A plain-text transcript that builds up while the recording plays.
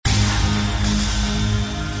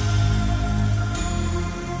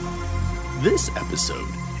This episode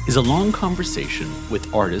is a long conversation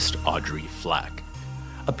with artist Audrey Flack,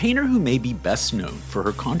 a painter who may be best known for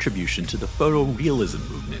her contribution to the photorealism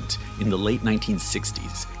movement in the late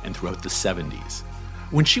 1960s and throughout the 70s,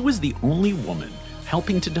 when she was the only woman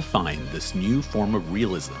helping to define this new form of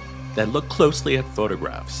realism that looked closely at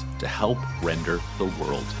photographs to help render the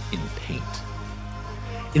world in paint.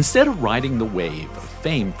 Instead of riding the wave of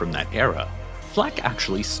fame from that era, Flack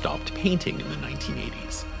actually stopped painting in the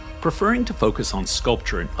 1980s, preferring to focus on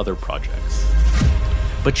sculpture and other projects.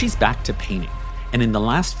 But she's back to painting, and in the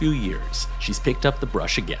last few years, she's picked up the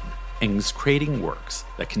brush again and is creating works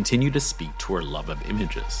that continue to speak to her love of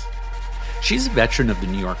images. She's a veteran of the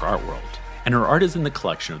New York art world, and her art is in the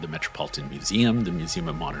collection of the Metropolitan Museum, the Museum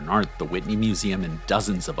of Modern Art, the Whitney Museum, and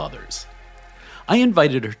dozens of others. I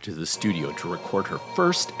invited her to the studio to record her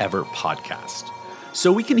first ever podcast, so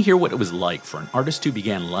we can hear what it was like for an artist who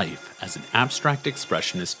began life as an abstract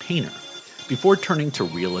expressionist painter before turning to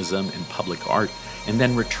realism and public art and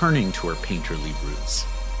then returning to her painterly roots.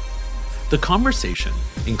 The conversation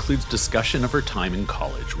includes discussion of her time in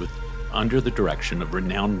college under the direction of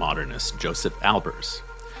renowned modernist Joseph Albers,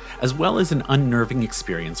 as well as an unnerving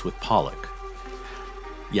experience with Pollock.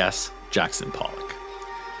 Yes, Jackson Pollock.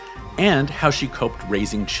 And how she coped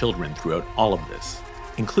raising children throughout all of this,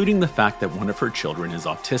 including the fact that one of her children is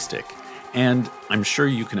autistic, and I'm sure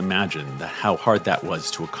you can imagine how hard that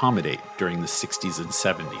was to accommodate during the 60s and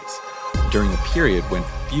 70s, during a period when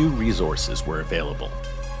few resources were available.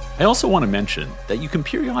 I also want to mention that you can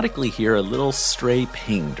periodically hear a little stray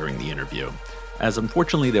ping during the interview, as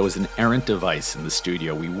unfortunately there was an errant device in the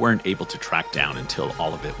studio we weren't able to track down until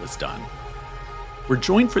all of it was done. We're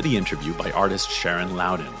joined for the interview by artist Sharon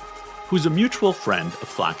Loudon, who's a mutual friend of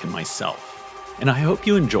Flack and myself, and I hope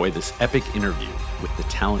you enjoy this epic interview with the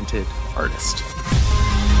talented artist.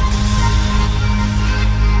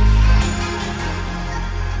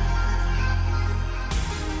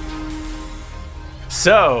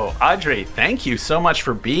 So, Audrey, thank you so much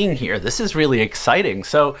for being here. This is really exciting.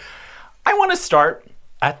 So, I want to start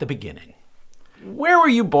at the beginning. Where were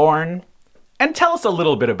you born? And tell us a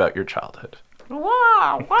little bit about your childhood.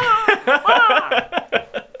 Wow.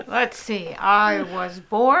 Let's see. I was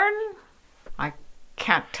born, I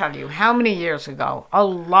can't tell you how many years ago. A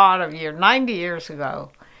lot of years, 90 years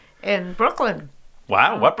ago, in Brooklyn.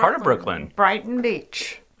 Wow, what part of Brooklyn? Brighton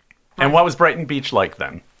Beach. And what was Brighton Beach like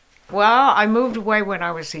then? Well, I moved away when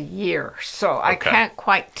I was a year, so I can't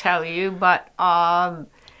quite tell you, but I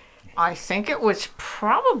think it was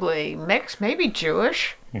probably mixed, maybe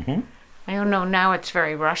Jewish. Mm-hmm. I don't know, now it's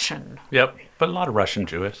very Russian. Yep, but a lot of Russian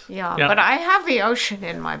Jewish. Yeah, but I have the ocean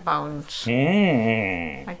in my bones.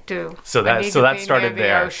 I do. So that started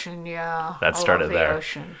there. The ocean, yeah. That started there.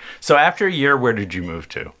 Ocean. So after a year, where did you move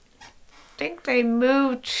to? I think they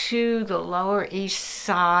moved to the Lower East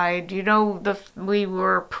Side. You know, we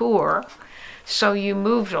were poor, so you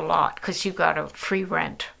moved a lot because you got a free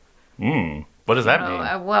rent. What does that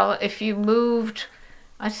mean? Well, if you moved,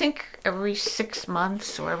 I think every 6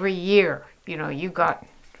 months or every year, you got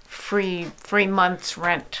free month's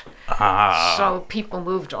rent. So people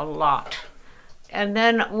moved a lot. And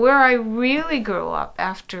then where I really grew up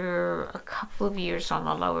after a couple of years on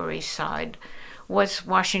the Lower East Side was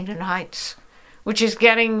Washington Heights, which is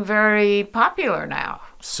getting very popular now.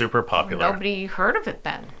 Super popular. Nobody heard of it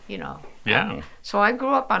then, Yeah. So I grew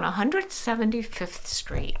up on 175th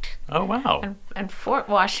Street. Oh, wow. And Fort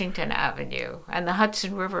Washington Avenue. And the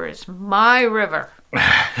Hudson River is my river.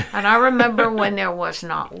 And I remember when there was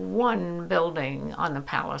not one building on the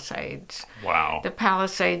Palisades. Wow. The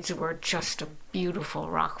Palisades were just a beautiful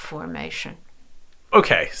rock formation.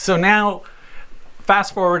 Okay, so now,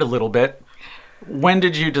 fast forward a little bit. When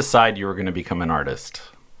did you decide you were going to become an artist?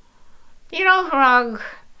 Hrag,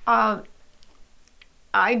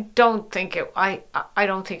 I don't think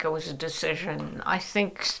it was a decision. I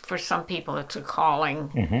think for some people it's a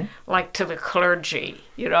calling, like to the clergy,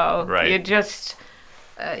 Right. You just,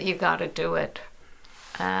 you got to do it.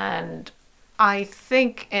 And I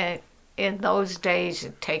think in those days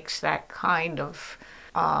it takes that kind of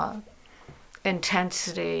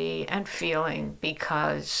intensity and feeling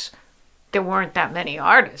because there weren't that many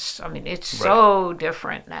artists. I mean, it's so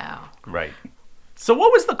different now. Right. So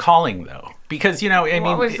what was the calling, though? Because,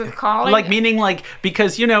 What was the calling?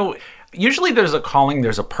 Because, usually there's a calling,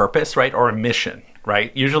 there's a purpose, right? Or a mission,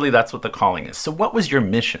 right? Usually that's what the calling is. So what was your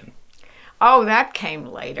mission? Oh, that came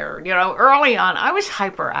later. Early on, I was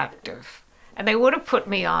hyperactive. And they would have put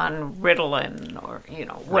me on Ritalin or,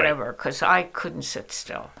 whatever, because I couldn't sit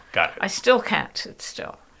still. Got it. I still can't sit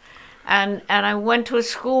still. And I went to a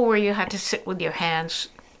school where you had to sit with your hands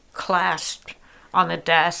clasped on the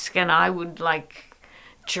desk, and I would like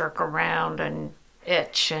jerk around and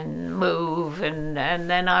itch and move, and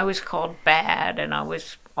then I was called bad, and I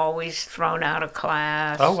was always thrown out of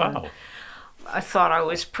class. Oh, wow. I thought I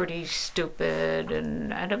was pretty stupid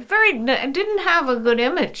and I didn't have a good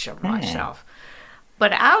image of myself.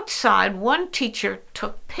 But outside, one teacher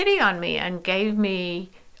took pity on me and gave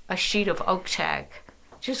me a sheet of oak tag,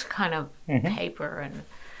 just kind of paper and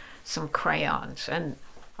some crayons. And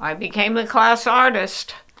I became the class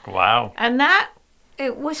artist. Wow. And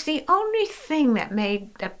it was the only thing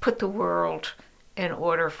that put the world in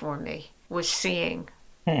order for me, was seeing.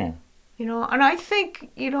 You know, and I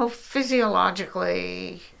think, you know,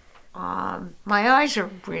 physiologically, my eyes are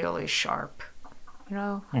really sharp. You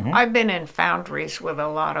know, I've been in foundries with a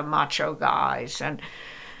lot of macho guys, and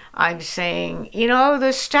I'm saying, you know,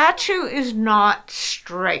 the statue is not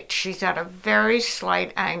straight. She's at a very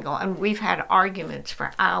slight angle, and we've had arguments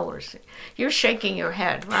for hours. You're shaking your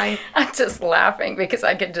head, right? I'm just laughing because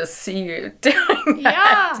I can just see you doing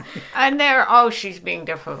that. Yeah, and she's being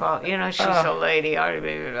difficult. You know, she's a lady.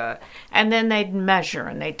 And then they'd measure,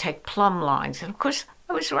 and they'd take plumb lines, and of course,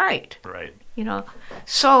 I was right. Right. You know,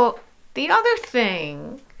 so the other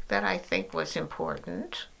thing that I think was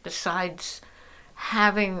important, besides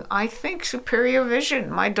having, I think, superior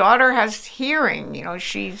vision. My daughter has hearing, you know,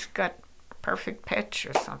 she's got perfect pitch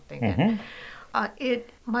or something.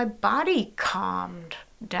 My body calmed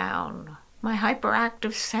down, my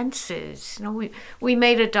hyperactive senses. You know, we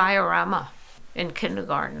made a diorama in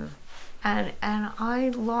kindergarten, and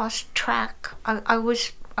I lost track. I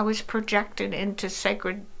was projected into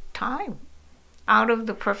sacred time, out of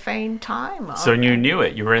the profane time. So you knew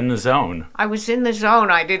it. You were in the zone. I was in the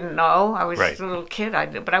zone. I didn't know. I was a little kid.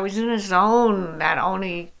 But I was in a zone that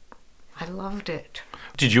I loved it.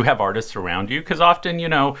 Did you have artists around you? Because often, you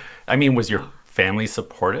know, I mean, was your family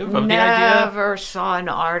supportive of the idea? Never saw an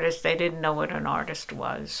artist. They didn't know what an artist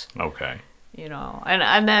was. Okay. You know,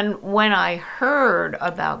 and then when I heard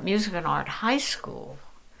about Music and Art High School,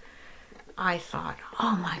 I thought,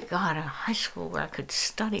 oh my God, a high school where I could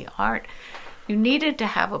study art. You needed to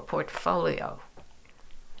have a portfolio.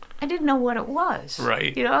 I didn't know what it was.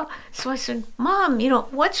 Right. You know? So I said, Mom, you know,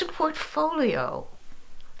 what's a portfolio?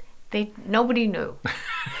 Nobody knew.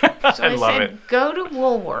 So I said, go to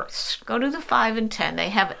Woolworths. Go to the 5 and 10. They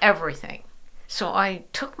have everything. So I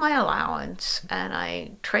took my allowance and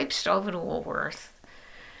I traipsed over to Woolworth.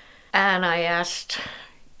 And I asked,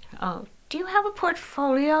 do you have a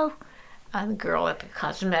portfolio? And the girl at the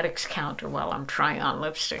cosmetics counter while I'm trying on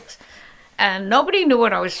lipsticks. And nobody knew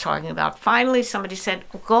what I was talking about. Finally, somebody said,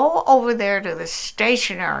 go over there to the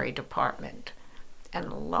stationery department.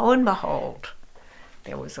 And lo and behold,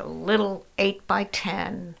 there was a little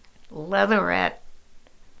 8x10 leatherette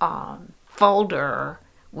folder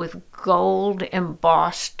with gold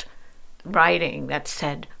embossed writing that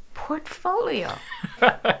said, portfolio.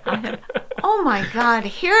 I said, oh my God,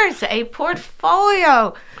 here's a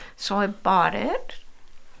portfolio. So I bought it,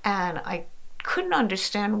 and I couldn't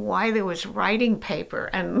understand why there was writing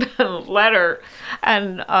paper and letter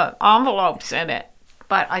and envelopes in it.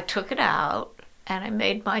 But I took it out, and I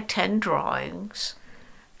made my 10 drawings,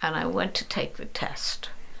 and I went to take the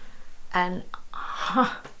test. And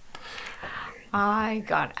I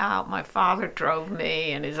got out. My father drove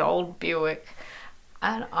me in his old Buick,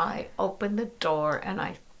 and I opened the door, and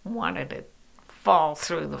I wanted to fall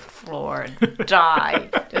through the floor and die.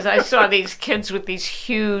 Because I saw these kids with these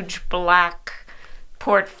huge black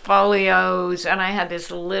portfolios, and I had this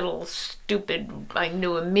little stupid, I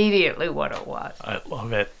knew immediately what it was. I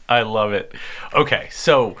love it. I love it. Okay,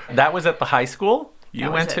 so that was at the high school you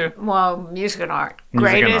went to? Well, Music and Art.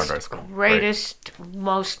 Music and Art High School. Greatest,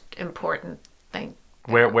 most important thing.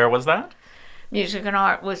 Where was that? Music and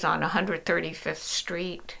Art was on 135th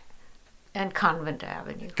Street and Convent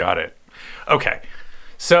Avenue. Got it. Okay,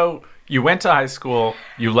 so you went to high school,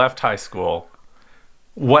 you left high school.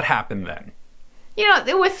 What happened then? You know,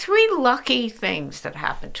 there were 3 lucky things that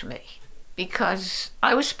happened to me because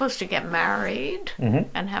I was supposed to get married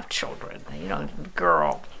and have children. You know,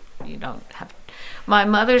 girl, you don't have. My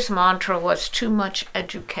mother's mantra was too much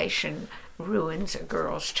education ruins a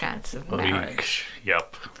girl's chance of marriage.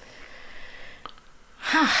 Yep.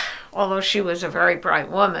 Although she was a very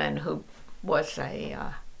bright woman who was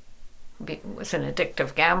an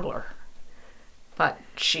addictive gambler, but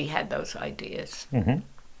she had those ideas.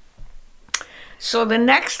 So the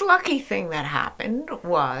next lucky thing that happened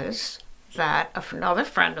was that another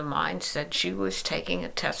friend of mine said she was taking a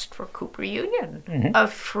test for Cooper Union, a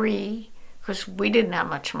free, because we didn't have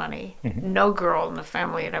much money. No girl in the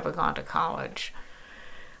family had ever gone to college.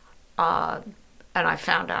 And I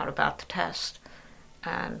found out about the test.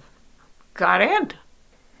 and got in.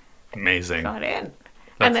 Amazing. Got in.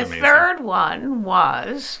 That's and the amazing. third one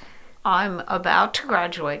was I'm about to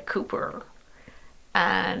graduate Cooper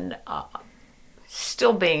and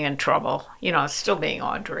still being in trouble, still being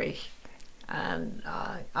Audrey. And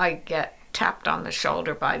I get tapped on the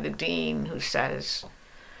shoulder by the dean who says,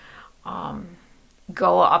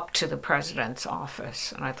 go up to the president's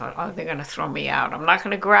office. And I thought, oh, they're going to throw me out. I'm not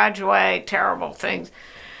going to graduate, terrible things.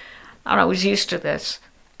 And I was used to this.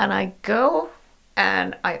 And I go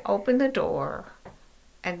and I open the door,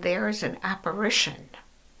 and there is an apparition.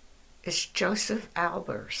 It's Joseph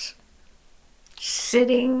Albers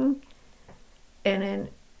sitting in an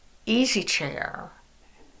easy chair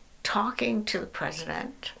talking to the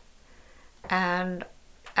president. And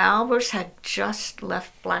Albers had just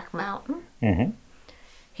left Black Mountain. Mm-hmm.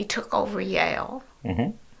 He took over Yale.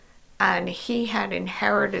 Mm-hmm. And he had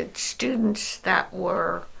inherited students that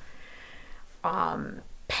were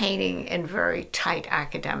painting in very tight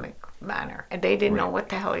academic manner. And they didn't know what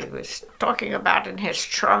the hell he was talking about in his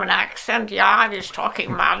German accent. Yeah, he was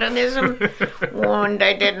talking modernism. And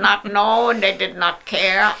they did not know and they did not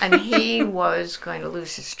care. And he was going to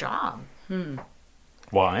lose his job.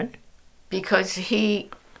 Why? Because he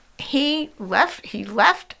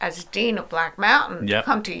left as dean of Black Mountain to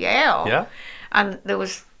come to Yale. Yeah. And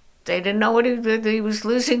they didn't know that he was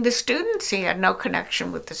losing the students. He had no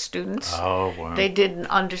connection with the students. Oh, wow. They didn't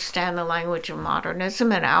understand the language of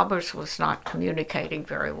modernism, and Albers was not communicating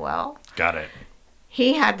very well. Got it.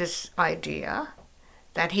 He had this idea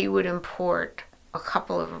that he would import a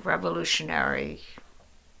couple of revolutionary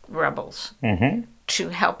rebels to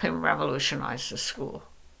help him revolutionize the school.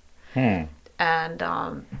 And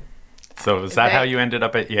so is that how you ended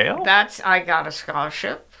up at Yale? I got a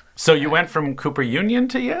scholarship. So you went from Cooper Union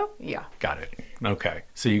to Yale? Yeah. Got it. Okay.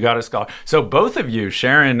 So you got a scholarship. So both of you,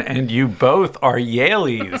 Sharon, and you both are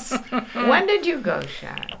Yaleys. When did you go,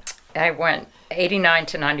 Sharon? I went 89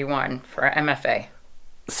 to 91 for MFA.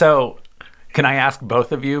 So can I ask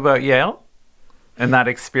both of you about Yale and that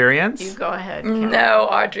experience? You go ahead. Karen. No,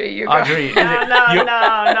 Audrey, you go. Audrey.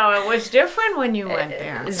 No. It was different when you went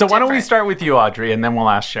there. So why don't we start with you, Audrey, and then we'll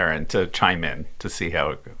ask Sharon to chime in to see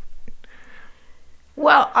how it goes.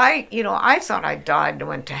 Well, I thought I died and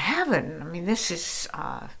went to heaven. I mean, this is,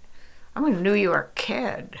 I'm a New York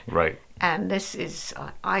kid. Right. And this is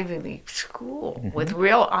an Ivy League school with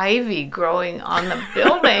real ivy growing on the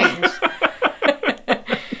buildings.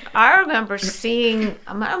 I remember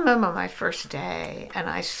my first day, and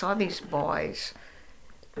I saw these boys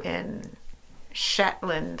in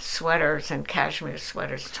Shetland sweaters and cashmere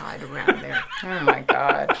sweaters tied around there. Oh, my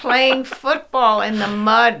God. Playing football in the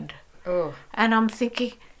mud. Oh. And I'm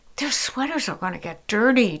thinking, their sweaters are going to get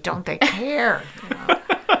dirty. Don't they care?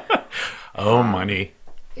 Oh, money.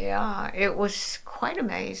 Yeah, it was quite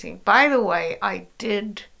amazing. By the way,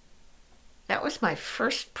 that was my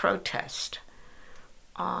first protest.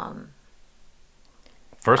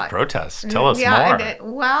 Protest. Tell us more.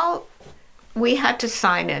 Well, we had to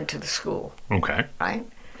sign into the school. Okay. Right?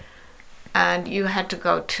 And you had to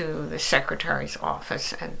go to the secretary's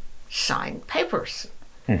office and sign papers.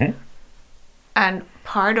 Mm-hmm. And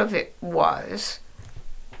part of it was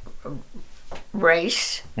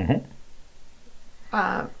race,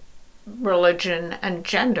 religion, and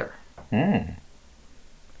gender.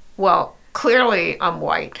 Well, clearly I'm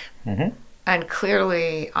white, and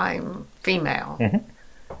clearly I'm female.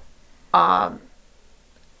 But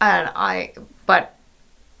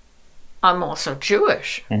I'm also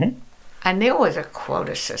Jewish. And there was a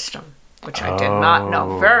quota system, which I did not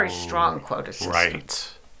know. Very strong quota system.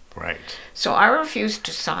 Right. So I refused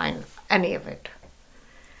to sign any of it.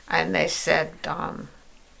 And they said,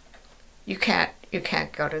 you can't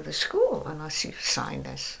go to the school unless you sign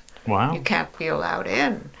this. Wow. You can't be allowed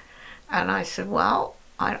in. And I said, well,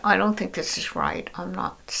 I don't think this is right. I'm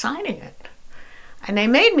not signing it. And they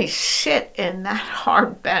made me sit in that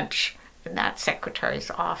hard bench in that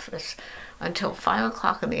secretary's office until 5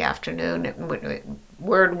 o'clock in the afternoon.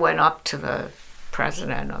 Word went up to the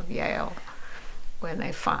president of Yale. And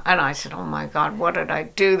I said, oh my God, what did I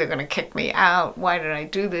do? They're going to kick me out. Why did I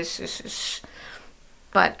do this?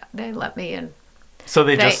 But they let me in. So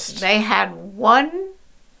they had one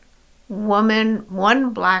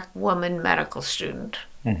black woman medical student.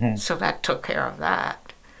 So that took care of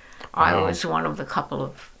that. I was one of the couple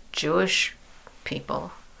of Jewish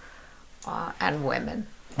people and women.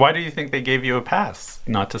 Why do you think they gave you a pass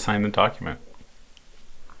not to sign the document?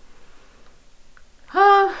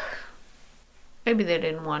 Maybe they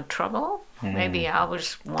didn't want trouble. Maybe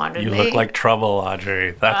Albers wanted me. You look like trouble, Audrey.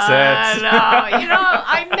 That's it. No,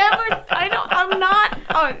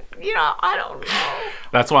 Oh, I don't know.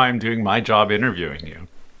 That's why I'm doing my job interviewing you.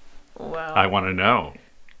 Well, I want to know.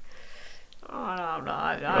 Oh,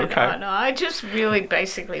 no, Okay. no. I just really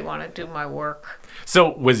basically want to do my work.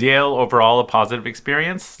 So was Yale overall a positive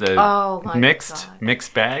experience? Oh, my God.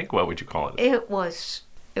 Mixed bag? What would you call it? It was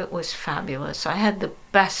fabulous. I had the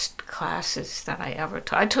best classes that I ever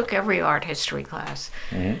took. I took every art history class.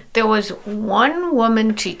 Mm-hmm. There was one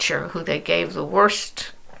woman teacher who they gave the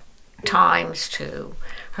worst times to.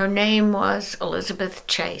 Her name was Elizabeth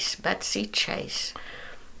Chase, Betsy Chase.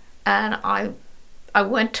 And I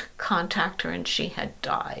went to contact her and she had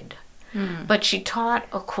died. Mm. But she taught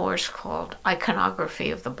a course called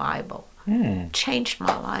Iconography of the Bible. Mm. Changed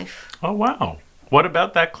my life. Oh, wow. What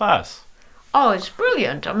about that class? Oh, it's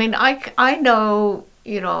brilliant. I mean, I know,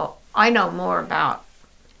 I know more about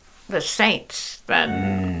the saints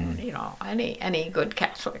than, any good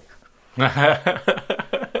Catholic. And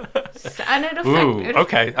it affected.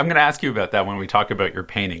 Okay. I'm going to ask you about that when we talk about your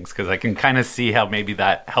paintings, because I can kind of see how maybe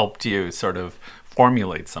that helped you sort of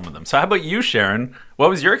formulate some of them. So how about you, Sharon? What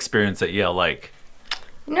was your experience at Yale like?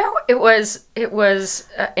 It was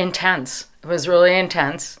intense. It was really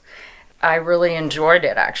intense. I really enjoyed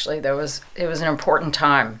it, actually. It was an important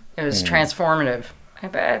time. It was transformative.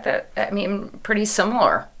 Pretty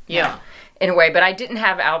similar. Yeah. In a way, but I didn't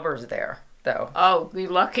have Albers there, though. Oh, be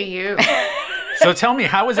lucky you. So tell me,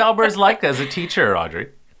 how was Albers like as a teacher, Audrey?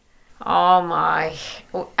 Oh, my.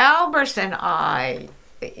 Well, Albers and I,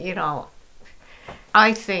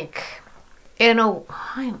 I think,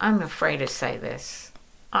 I'm afraid to say this.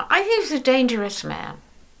 I think he's a dangerous man.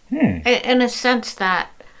 In a sense that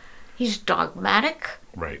he's dogmatic.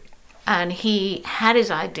 Right. And he had his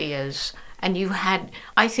ideas, and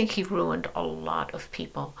I think he ruined a lot of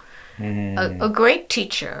people. A great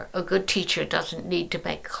teacher, a good teacher, doesn't need to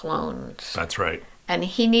make clones. That's right. And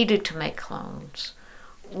he needed to make clones.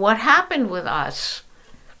 What happened with us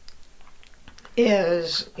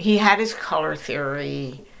is he had his color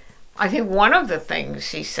theory. I think one of the things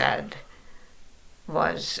he said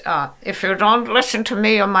was, if you don't listen to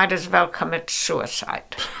me, you might as well commit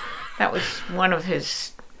suicide. That was one of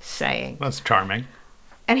his sayings. That's charming.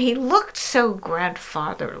 And he looked so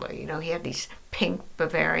grandfatherly. He had these pink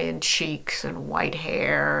Bavarian cheeks and white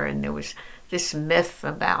hair, and there was this myth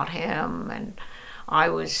about him, and I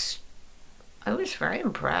was very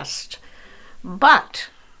impressed. But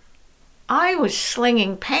I was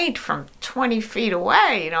slinging paint from 20 feet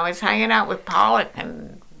away. I was hanging out with Pollock,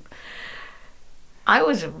 and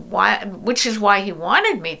which is why he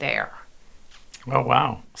wanted me there. Oh,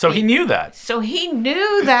 wow. So he knew that. So he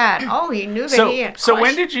knew that. Oh, he knew that he had So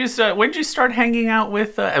when did you start hanging out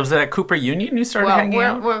with, was it at Cooper Union you started hanging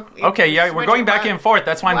out? We're going back and forth.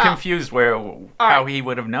 That's why I'm confused how he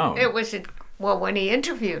would have known. It was when he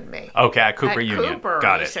interviewed me. Okay, at Cooper Union. Cooper,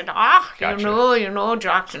 Got it. He said, Gotcha. you know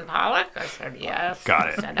Jackson Pollock? I said, yes. Got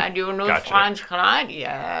it. He said, and you know Gotcha. Franz Klein?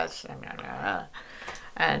 Yes.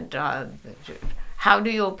 And how do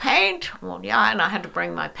you paint? Well, yeah, and I had to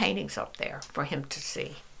bring my paintings up there for him to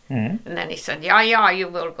see. Mm-hmm. And then he said, yeah, you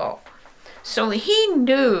will go. So he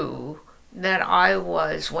knew that I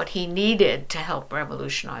was what he needed to help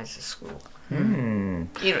revolutionize the school. Mm.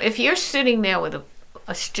 If you're sitting there with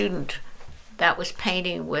a student that was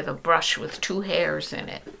painting with a brush with two hairs in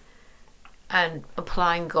it and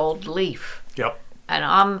applying gold leaf, yep, and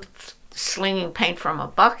I'm slinging paint from a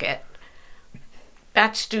bucket,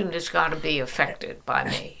 that student has got to be affected by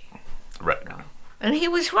me. Right. And he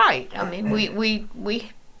was right. I mean, we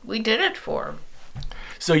did it for him.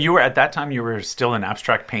 So at that time you were still an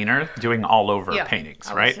abstract painter doing all over paintings,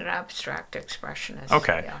 right? I was an abstract expressionist.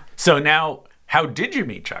 Okay. Yeah. So now, how did you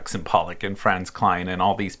meet Jackson Pollock and Franz Klein and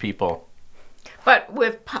all these people? But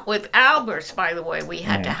with Albers, by the way, we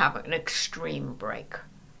had to have an extreme break.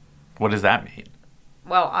 What does that mean?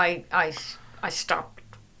 Well, I stopped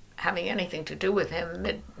having anything to do with him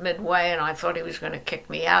midway, and I thought he was going to kick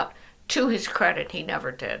me out. To his credit, he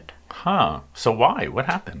never did. Huh. So why? What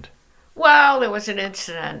happened? Well, there was an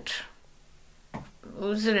incident. It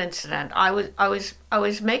was an incident. I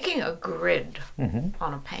was making a grid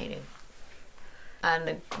on a painting, and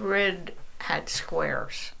the grid had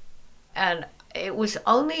squares, and it was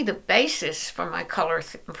only the basis for my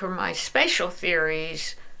for my spatial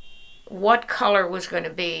theories. What color was going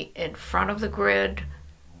to be in front of the grid?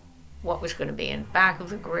 What was going to be in back of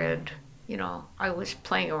the grid? I was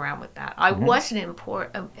playing around with that. I wasn't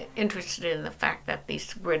interested in the fact that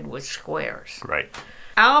this grid was squares. Right.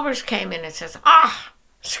 Albers came in and says,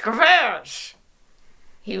 squares!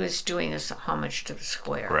 He was doing a homage to the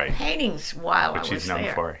square paintings while I was there. Which he's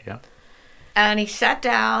known for, yeah. And he sat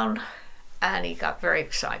down and he got very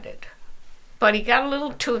excited. but he got a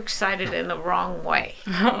little too excited in the wrong way.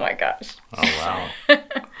 Oh my gosh. Oh, wow.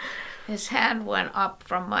 His hand went up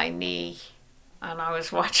from my knee, and I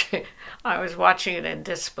was watching it in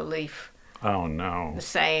disbelief, Oh, no.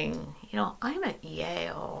 saying, I'm at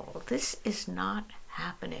Yale. This is not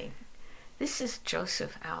happening. This is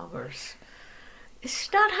Joseph Albers.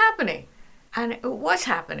 It's not happening. And it was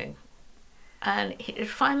happening. And it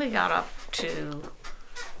finally got up to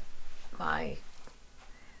my,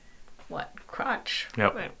 crotch?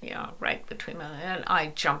 Yep. Right between my, and I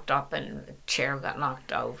jumped up and the chair got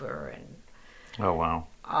knocked over, and Oh, wow.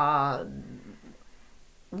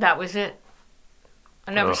 that was it.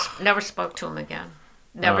 I never spoke to him again.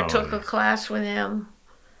 Never took a class with him.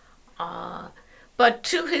 But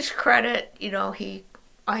to his credit,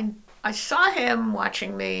 I saw him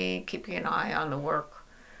watching me, keeping an eye on the work.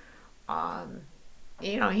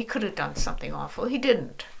 He could have done something awful. He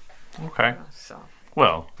didn't. Okay. So.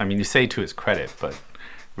 Well, I mean, you say to his credit, but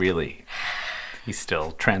really, he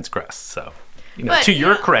still transgressed. So, But, to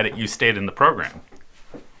your credit, you stayed in the program.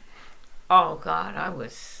 Oh God,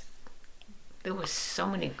 there was so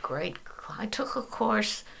many great. I took a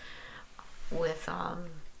course with an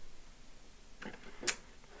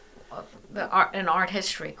art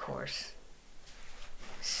history course.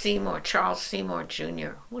 Charles Seymour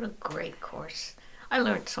Jr. What a great course! I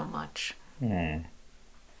learned so much.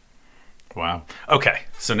 Wow. Okay,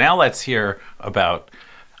 so now let's hear about.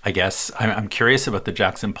 I guess I'm curious about the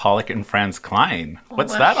Jackson Pollock and Franz Klein.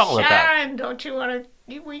 What's that all about? Sharon, don't you want to?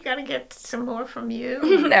 We got to get some more from you.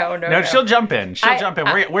 No. She'll jump in.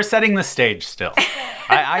 We're setting the stage still.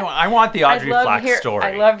 I want the Audrey Flack story.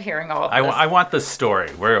 I love hearing all of this. I want the story.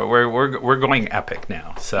 We're going epic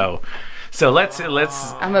now. So let's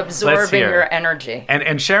I'm absorbing your energy.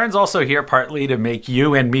 And Sharon's also here partly to make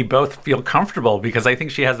you and me both feel comfortable because I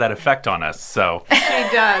think she has that effect on us. So she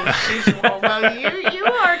does. Well, you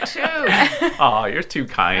are too. Oh, you're too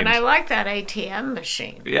kind. And I like that ATM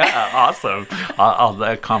machine. Yeah, awesome. All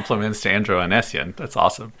the compliments to Andrew and Essien. That's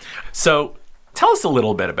awesome. So tell us a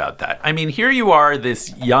little bit about that. I mean, here you are,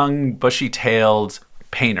 this young, bushy-tailed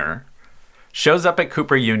painter, shows up at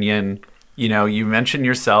Cooper Union. You mentioned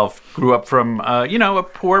yourself, grew up from, a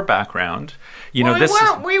poor background. We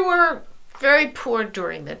were very poor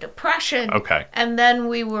during the Depression. Okay. And then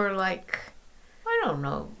we were like, I don't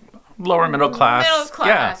know. Lower middle class. Middle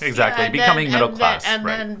class. Yeah, exactly. Yeah, becoming middle class.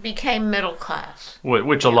 Then became middle class.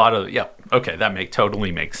 Which a lot of, okay, that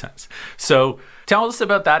totally makes sense. So tell us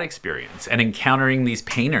about that experience and encountering these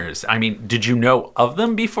painters. I mean, did you know of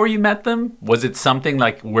them before you met them? Was it something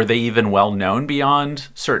like, were they even well known beyond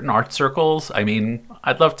certain art circles? I mean,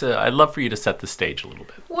 I'd love for you to set the stage a little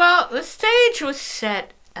bit. Well, the stage was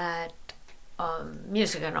set at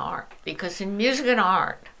Music and Art, because in Music and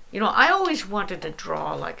Art, I always wanted to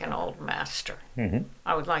draw like an old master. Mm-hmm.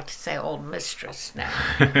 I would like to say old mistress now.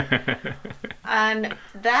 And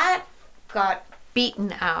that got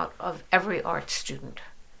beaten out of every art student.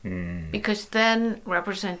 Because then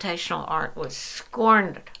representational art was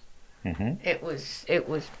scorned. Mm-hmm. It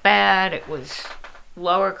was bad. It was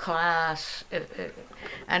lower class.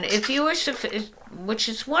 And if you were, which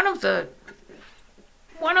is one of the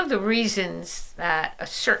reasons that a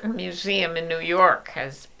certain museum in New York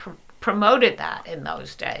has promoted that in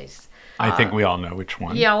those days. I think we all know which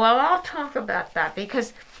one. Yeah, well, I'll talk about that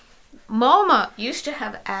because MoMA used to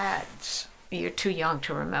have ads. You're too young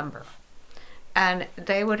to remember. And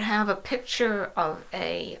they would have a picture of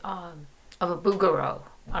a Bouguereau.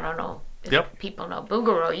 I don't know if people know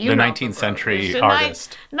Bouguereau. The 19th century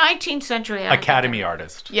artist. 19th century Academy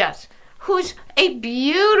artist. Yes. Who's a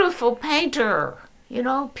beautiful painter.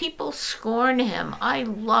 People scorn him. I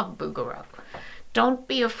love Bouguereau. Don't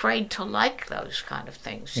be afraid to like those kind of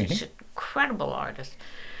things. Mm-hmm. He's an incredible artist.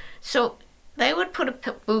 So they would put a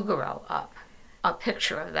Bouguereau up, a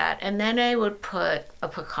picture of that, and then they would put a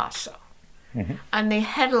Picasso. Mm-hmm. And the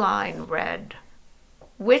headline read,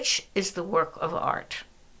 "Which is the work of art?"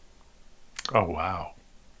 Oh, wow.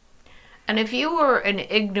 And if you were an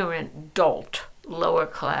ignorant dolt, lower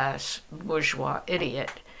class, bourgeois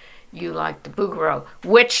idiot, you liked the Bouguereau,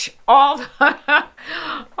 which all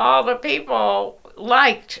the people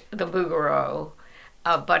liked the Bouguereau.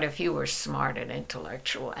 But if you were smart and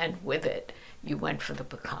intellectual and with it, you went for the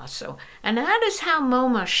Picasso. And that is how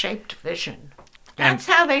MoMA shaped vision. That's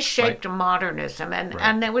how they shaped modernism.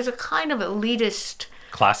 And there was a kind of elitist...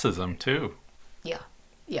 classism, too.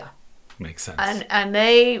 Yeah. Makes sense. And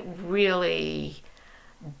they really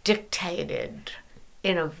dictated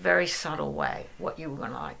in a very subtle way what you were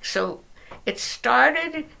going to like. So it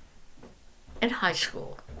started in high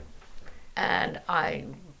school. And I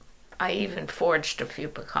I even forged a few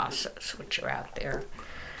Picassos, which are out there.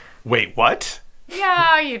 Wait, what?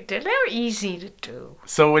 Yeah, you did. They're easy to do.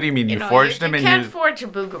 So what do you mean? You forged them you and can't forge a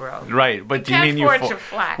Bouguereau. Right, but do you mean forge a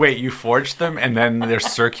Flack. Wait, you forged them and then they're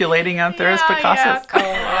circulating out there as Picassos?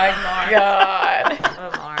 Yeah,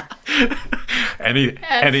 oh my God. I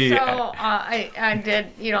did,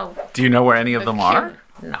 Do you know where any of them are?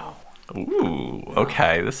 No. Ooh,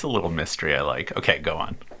 okay. This is a little mystery I like. Okay, go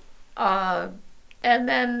on. And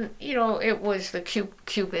then, it was the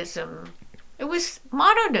Cubism. It was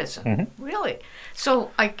modernism, really.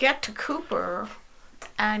 So I get to Cooper,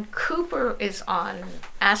 and Cooper is on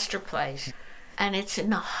Astor Place, and it's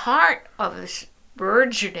in the heart of this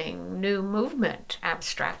burgeoning new movement,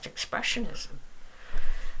 abstract expressionism.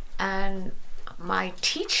 And my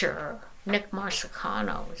teacher, Nick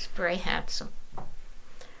Marsicano, was very handsome,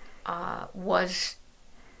 was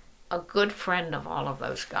a good friend of all of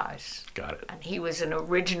those guys. Got it. And he was an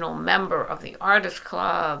original member of the Artist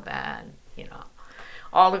Club, and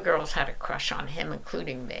all the girls had a crush on him,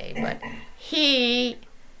 including me, but he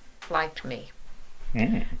liked me.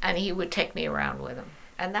 And he would take me around with him.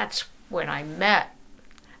 And that's when I met.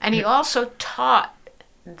 And he also taught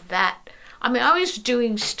that. I mean, I was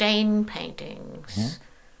doing stain paintings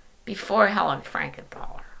before Helen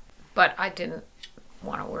Frankenthaler, but I didn't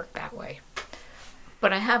want to work that way.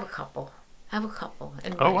 But I have a couple. In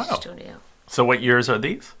my studio. So what years are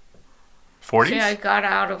these? 40s? See, I got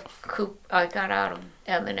out of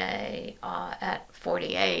M&A at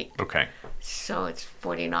 48. Okay. So it's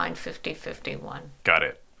 49, 50, 51. Got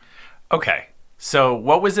it. Okay. So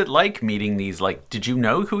what was it like meeting these? Like, did you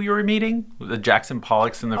know who you were meeting? The Jackson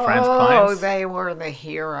Pollocks and the Franz Kleins? Oh, they were the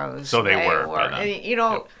heroes. So they were. By then.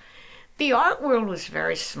 And, the art world was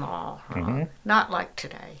very small. Not like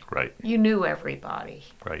today. Right. You knew everybody.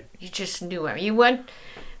 Right. You just knew everybody. You went.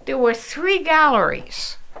 There were 3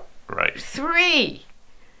 galleries. Right. 3.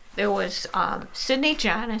 There was Sidney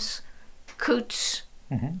Janis, Coots,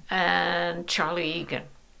 and Charlie Egan.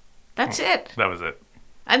 That's it. That was it.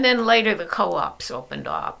 And then later the co-ops opened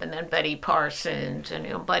up, and then Betty Parsons,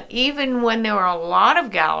 and but even when there were a lot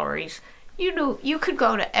of galleries, you knew you could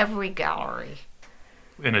go to every gallery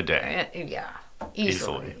in a day.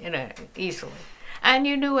 Easily. Easily. And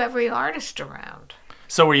you knew every artist around.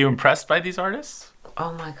 So were you impressed by these artists?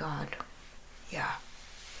 Oh my God. Yeah.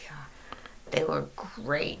 They were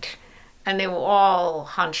great. And they were all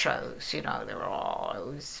honchos, it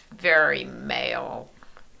was very male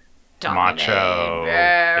dominated. Macho.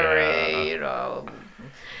 Very,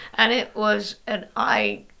 And it was, and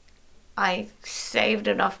I saved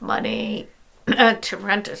enough money to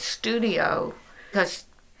rent a studio, because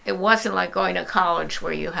it wasn't like going to college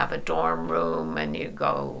where you have a dorm room and you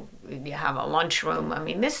have a lunchroom. I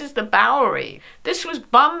mean, this is the Bowery. This was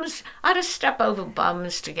bums. I had to step over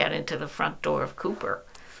bums to get into the front door of Cooper.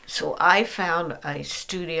 So I found a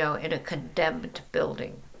studio in a condemned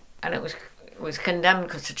building. And it was condemned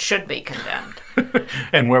because it should be condemned.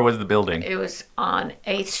 And where was the building? It was on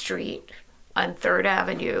 8th Street on 3rd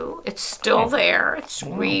Avenue. It's still there. It's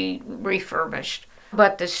refurbished.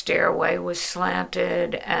 But the stairway was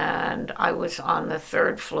slanted, and I was on the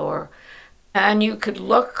 3rd floor. And you could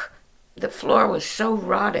look, the floor was so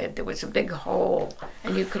rotted, there was a big hole,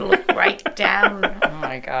 and you could look right down Oh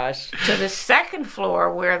my gosh. to the 2nd floor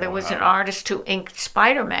where there was an artist who inked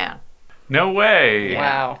Spider-Man. No way.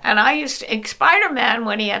 Wow. And I used to ink Spider-Man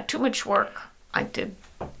when he had too much work.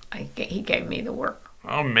 He gave me the work.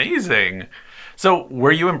 Amazing. So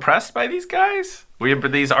were you impressed by these guys?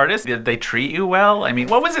 These artists? Did they treat you well? I mean,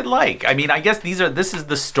 what was it like? I mean, I guess this is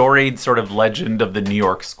the storied sort of legend of the New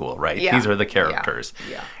York School, right? Yeah. These are the characters.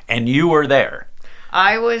 Yeah. And you were there.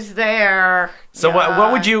 I was there. So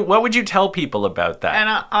what would you tell people about that?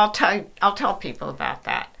 And I'll tell people about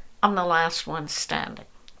that. I'm the last one standing.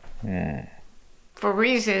 For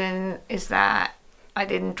reason is that I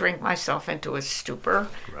didn't drink myself into a stupor.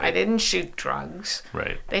 Right. I didn't shoot drugs.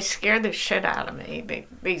 Right. They scared the shit out of me,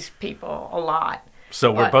 these people, a lot.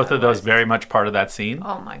 So were both of those very much part of that scene?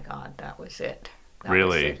 Oh my God, that was it. Really?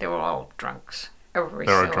 Was it. They were all drunks. Every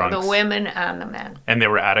They were single, drunks. the women and the men. And they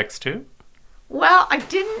were addicts too? Well, I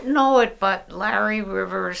didn't know it, but Larry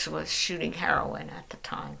Rivers was shooting heroin at the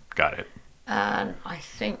time. Got it. And I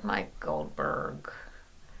think Mike Goldberg.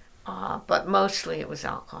 But mostly it was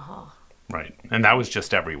alcohol. Right. And that was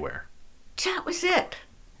just everywhere. That was it.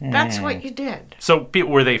 That's what you did. So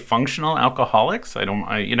were they functional alcoholics? I don't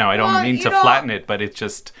mean to flatten it, but it's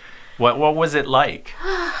just, what was it like?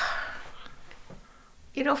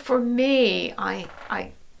 For me, I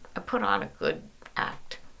put on a good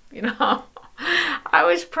act. I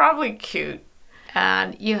was probably cute,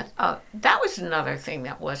 And that was another thing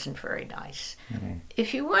that wasn't very nice.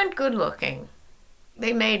 If you weren't good looking,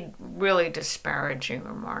 they made really disparaging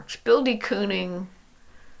remarks. Bill de Kooning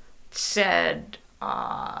said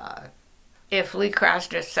if Lee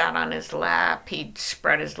Krasner sat on his lap, he'd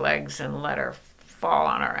spread his legs and let her fall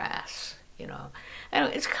on her ass, you know.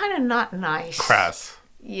 And it's kind of not nice. Crass.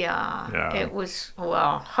 Yeah. It was,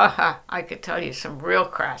 well, I could tell you some real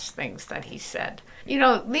crass things that he said. You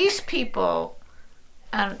know, these people,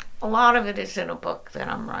 and a lot of it is in a book that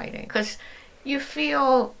I'm writing, because you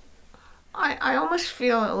feel, I almost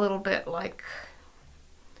feel a little bit like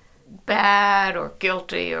bad or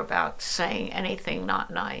guilty about saying anything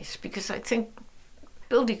not nice, because I think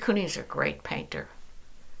Bill de Kooning is a great painter.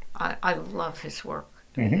 I love his work.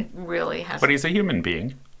 It really has. But he's a human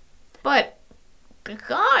being. But the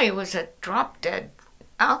guy was a drop-dead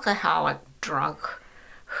alcoholic drunk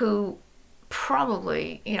who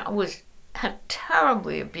probably, you know, had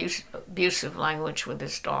terribly abusive language with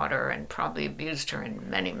his daughter and probably abused her in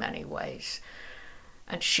many, many ways.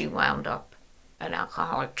 And she wound up an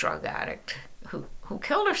alcoholic drug addict who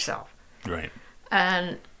killed herself. Right.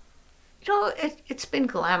 And, you know, it's been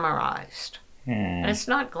glamorized. And it's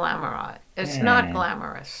not glamorized. It's not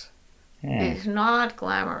glamorous. It's not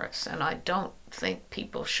glamorous. And I don't think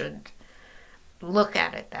people should look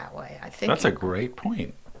at it that way. I think that's a great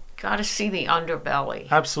point. Got to see the underbelly.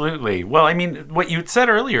 Absolutely. Well, I mean, what you said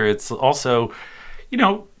earlier, it's also, you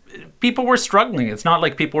know, people were struggling. It's not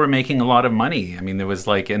like people were making a lot of money. I mean, there was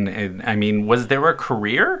like, I mean, was there a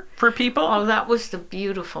career for people? Oh, that was the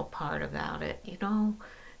beautiful part about it. You know,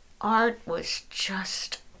 art was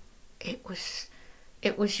just, it was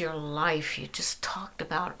your life. You just talked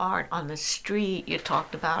about art on the street. You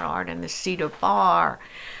talked about art in the Cedar Bar.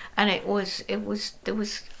 And there was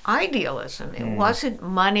idealism. It wasn't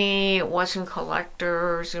money. It wasn't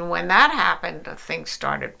collectors. And when that happened, things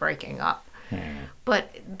started breaking up.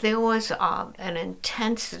 But there was an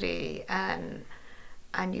intensity, and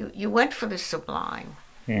you went for the sublime,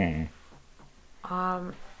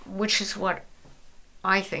 which is what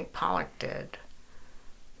I think Pollock did.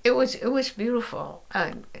 It was beautiful.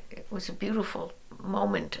 It was a beautiful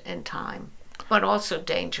moment in time, but also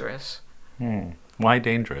dangerous. Why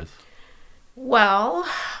dangerous? Well,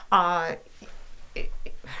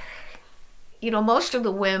 you know, most of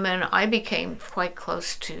the women, I became quite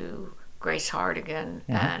close to Grace Hardigan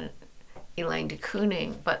and Elaine de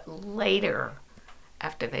Kooning, but later,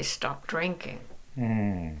 after they stopped drinking.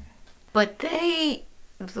 But the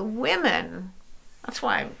women, that's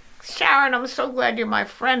why, Sharon, I'm so glad you're my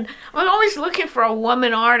friend. I was always looking for a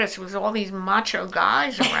woman artist with all these macho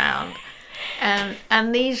guys around.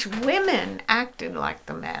 And these women acted like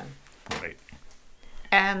the men. Right.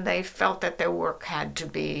 And they felt that their work had to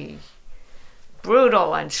be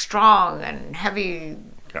brutal and strong and heavy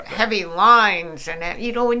lines. And,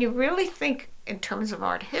 you know, when you really think in terms of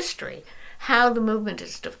art history, how the movement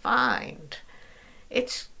is defined,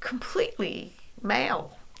 it's completely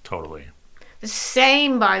male. Totally. The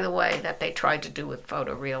same, by the way, that they tried to do with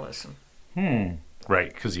photorealism.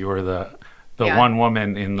 Right, because you were the one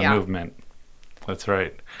woman in the movement. That's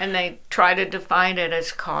right. And they try to define it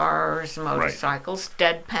as cars, motorcycles,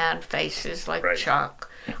 deadpan faces like Chuck,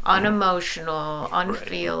 unemotional,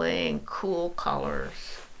 unfeeling, cool colors.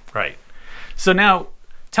 Right. So now,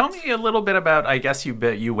 tell me a little bit about, I guess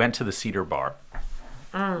you went to the Cedar Bar.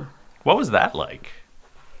 What was that like?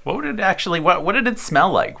 What did it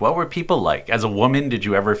smell like? What were people like? As a woman, did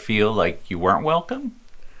you ever feel like you weren't welcome?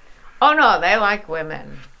 Oh, no, they like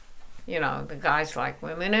women. You know, the guys like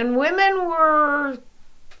women. And women were,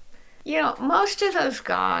 you know, most of those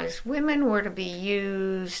guys, women were to be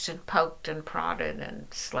used and poked and prodded and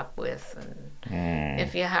slept with. And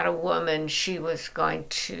if you had a woman, she was going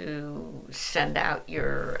to send out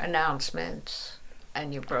your announcements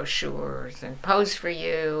and your brochures and pose for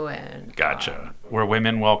you. And Gotcha. Were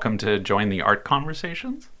women welcome to join the art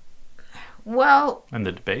conversations? Well... And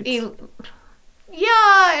the debates?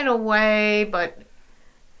 Yeah, in a way, but...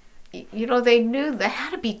 You know, they knew they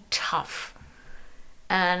had to be tough.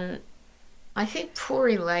 And I think poor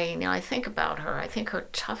Elaine, I think about her, I think her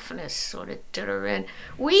toughness sort of did her in.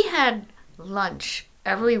 We had lunch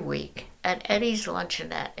every week at Eddie's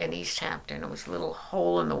Luncheonette in East Hampton. It was a little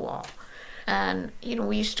hole in the wall. And, you know,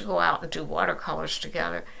 we used to go out and do watercolors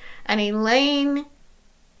together. And Elaine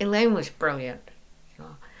was brilliant, you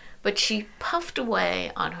know, but she puffed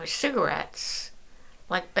away on her cigarettes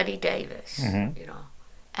like Betty Davis, you know.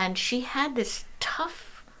 And she had this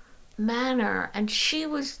tough manner, and she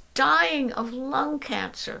was dying of lung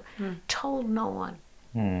cancer, told no one.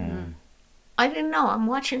 I didn't know. I'm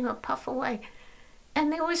watching her puff away.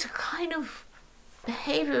 And there was a kind of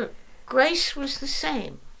behavior, Grace was the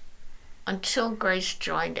same until Grace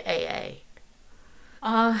joined AA.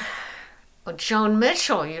 Well, Joan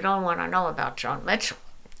Mitchell, you don't want to know about Joan Mitchell.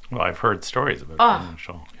 Well, I've heard stories about Joan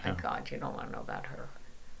Mitchell. My God, you don't want to know about her.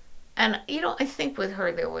 And, I think with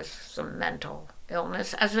her there was some mental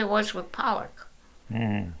illness, as there was with Pollock.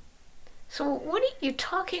 Mm. So what are you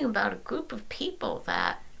talking about? A group of people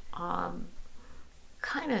that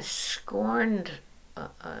kind of scorned...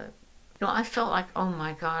 I felt like, oh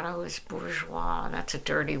my God, I was bourgeois. That's a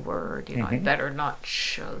dirty word. I better not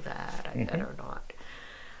show that. I better not.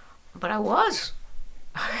 But I was.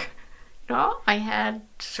 I had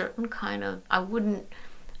certain kind of... I wouldn't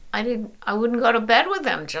go to bed with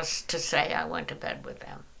them just to say I went to bed with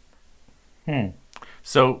them.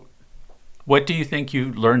 So what do you think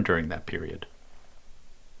you learned during that period?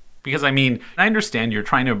 Because, I understand you're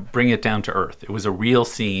trying to bring it down to earth. It was a real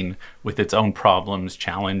scene with its own problems,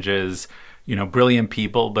 challenges, brilliant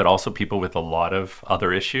people, but also people with a lot of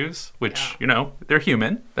other issues, which, they're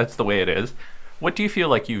human. That's the way it is. What do you feel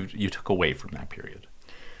like you took away from that period?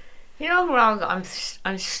 Rog,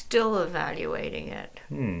 I'm still evaluating it.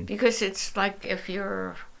 Because it's like if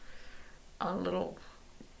you're a little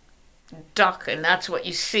duck and that's what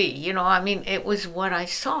you see. It was what I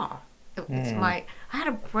saw. It was I had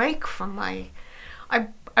a break from I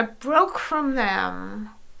broke from them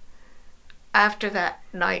after that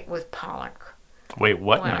night with Pollock. Wait,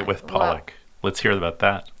 what night with Pollock? Let's hear about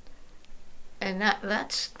that. And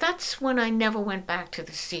that's when I never went back to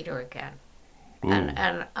the Cedar again. Ooh.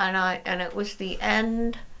 And it was the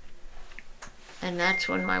end, and that's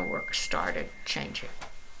when my work started changing.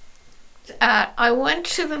 I went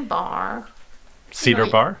to the bar. Cedar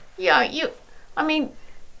Bar? Yeah,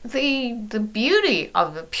 the beauty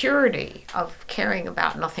of the purity of caring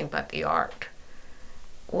about nothing but the art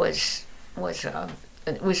was beautiful.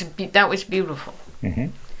 Mm-hmm.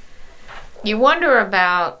 You wonder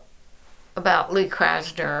about Lee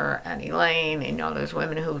Krasner and Elaine, those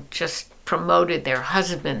women who just promoted their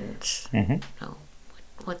husbands. Mm-hmm.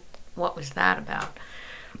 What was that about?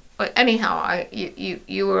 But anyhow,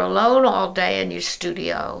 you were alone all day in your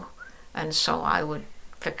studio, and so I would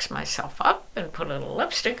fix myself up and put a little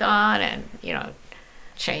lipstick on and,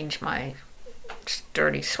 change my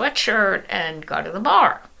dirty sweatshirt and go to the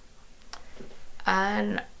bar.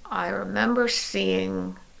 And I remember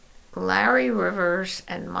seeing Larry Rivers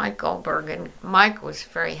and Mike Goldberg, and Mike was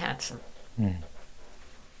very handsome,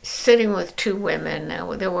 sitting with two women.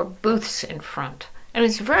 There were booths in front. And it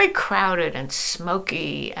was very crowded and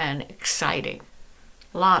smoky and exciting.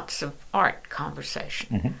 Lots of art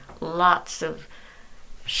conversation. Lots of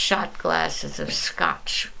shot glasses of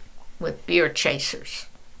scotch with beer chasers.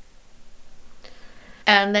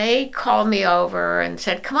 And they called me over and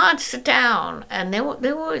said, "Come on, sit down." And they were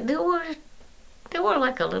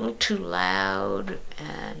like a little too loud.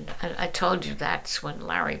 And I told you that's when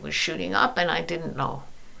Larry was shooting up, and I didn't know.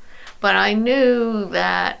 But I knew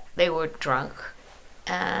that they were drunk.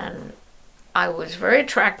 And I was very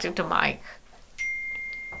attracted to Mike.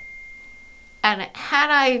 And had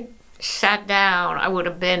I sat down, I would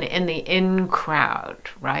have been in the in crowd,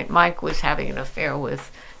 right? Mike was having an affair with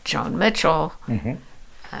Joan Mitchell. Mm-hmm.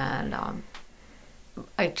 And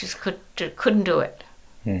I just couldn't do it.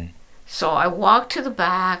 So I walked to the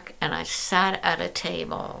back and I sat at a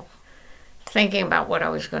table thinking about what I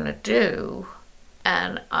was going to do.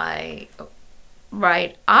 And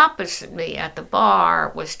right opposite me at the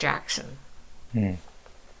bar was Jackson. He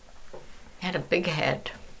had a big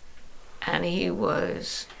head, and he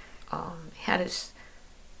was had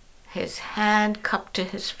his hand cupped to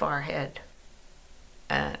his forehead,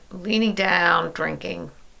 leaning down,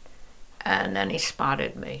 drinking, and then he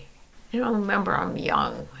spotted me. Remember, I'm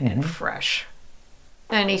young and fresh,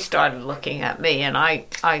 and he started looking at me, and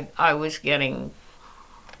I was getting.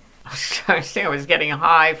 I was getting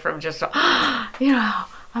high from just, I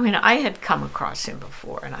had come across him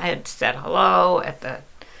before, and I had said hello at the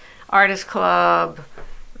Artist Club.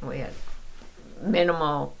 We had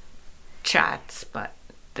minimal chats, but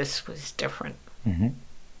this was different.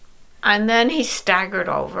 And then he staggered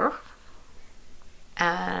over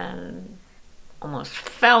and almost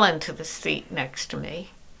fell into the seat next to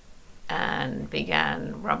me and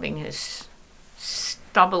began rubbing his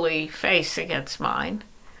stubbly face against mine.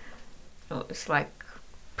 It was like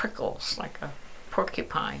prickles, like a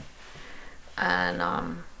porcupine.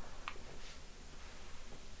 And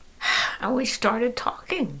we started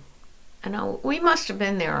talking. We must have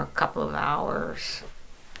been there a couple of hours.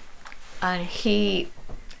 And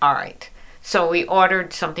all right. So we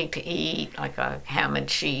ordered something to eat, like a ham and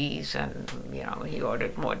cheese, and, he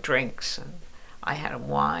ordered more drinks, and I had a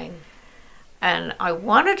wine. And I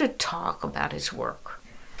wanted to talk about his work.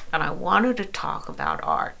 And I wanted to talk about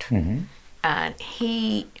art. And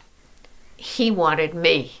he wanted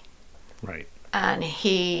me. Right. And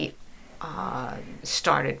he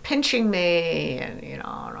started pinching me, and and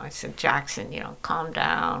I said, Jackson, calm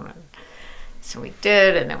down. And so we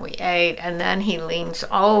did, and then we ate, and then he leans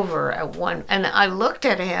over at one, and I looked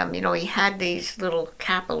at him. He had these little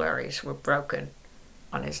capillaries were broken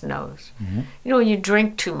on his nose. When you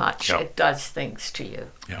drink too much, it does things to you.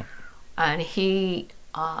 Yeah. And he,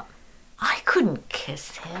 I couldn't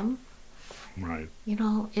kiss him. Right.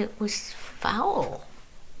 It was foul.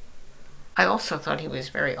 I also thought he was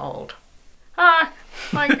very old.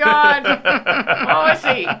 My God. What was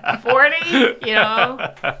he? 40?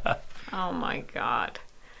 Oh my God.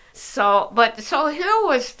 So here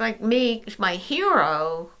was like me, my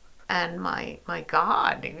hero, and my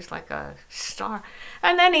God. He was like a star.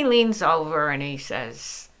 And then he leans over and he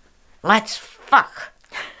says, "Let's fuck."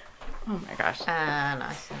 Oh my gosh. And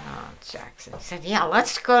I said, "Oh, Jackson." He said, "Yeah,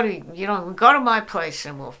 let's go to, go to my place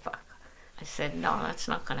and we'll fuck." I said, "No, that's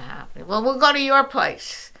not going to happen." "Well, we'll go to your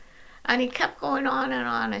place." And he kept going on and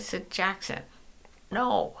on. I said, "Jackson,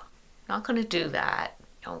 no, not going to do that.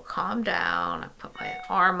 Calm down." I put my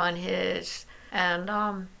arm on his, and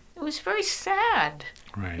it was very sad.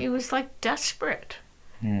 Right. He was like desperate,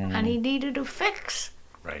 and he needed a fix.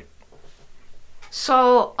 Right.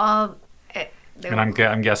 So, And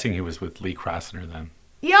I'm guessing he was with Lee Krasner then.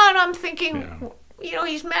 yeah, and I'm thinking,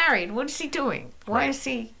 he's married. What is he doing? Why is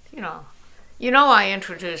he, I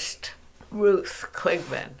introduced Ruth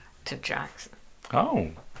Kligman to Jackson. Oh.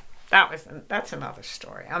 That's another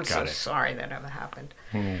story. I'm so sorry that ever happened.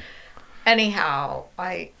 Anyhow,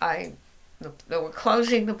 they were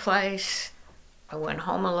closing the place. I went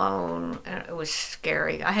home alone, and it was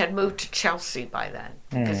scary. I had moved to Chelsea by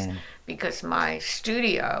then because my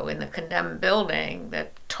studio in the condemned building, the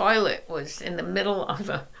toilet was in the middle of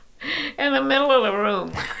the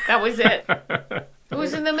room. That was it. It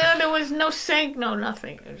was in the middle. There was no sink, no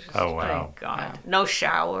nothing. It was just, Oh, wow. Thank God. No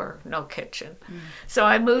shower, no kitchen. So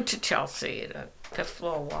I moved to Chelsea, the fifth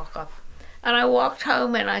floor walk up. And I walked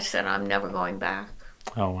home and I said, I'm never going back.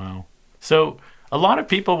 Oh, wow. So a lot of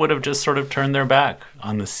people would have just sort of turned their back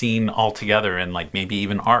on the scene altogether and like maybe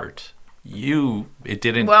even art. It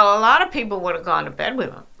didn't. Well, a lot of people would have gone to bed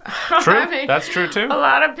with him. True. That's true too. A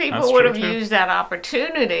lot of people That's would true, have too. used that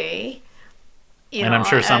opportunity. And I'm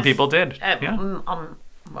sure some people did. Yeah.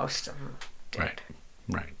 Most of them did.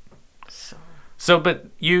 Right. So, So, but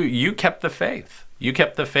you kept the faith. You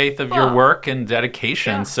kept the faith of your work and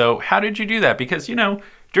dedication. Yeah. So how did you do that? Because,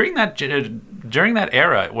 during that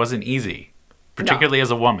era, it wasn't easy, particularly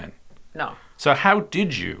as a woman. no. So how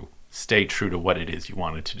did you stay true to what it is you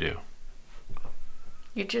wanted to do?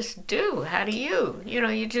 You just do. How do you?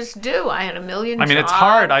 You just do. I had a million I mean, jobs. it's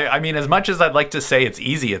hard. I mean, as much as I'd like to say it's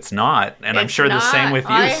easy, it's not. And I'm It's sure the same not. with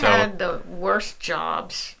you. I So had the worst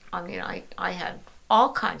jobs. I mean, I had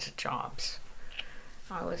all kinds of jobs.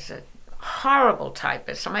 I was a horrible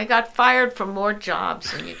typist. I got fired for more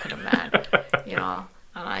jobs than you could imagine,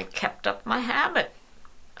 And I kept up my habit.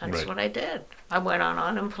 That's Right. what I did. I went on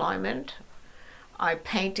unemployment. I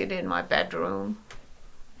painted in my bedroom.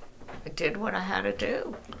 I did what I had to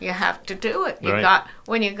do. You have to do it.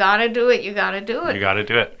 When you got to do it, you got to do it. you got to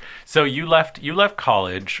do it. So you left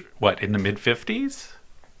college, what, in the mid-50s?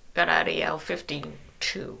 Got out of Yale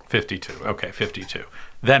 52. 52. Okay, 52.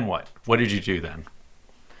 Then what? What did you do then?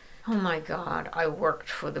 Oh my God, I worked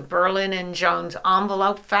for the Berlin and Jones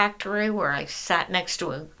envelope factory where I sat next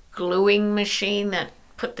to a gluing machine that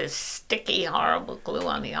put this sticky, horrible glue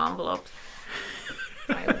on the envelopes.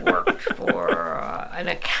 I worked for an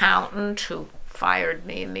accountant who fired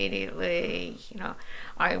me immediately.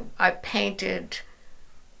 I painted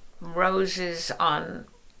roses on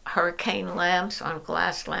hurricane lamps, on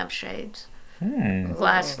glass lampshades.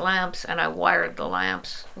 Glass lamps, and I wired the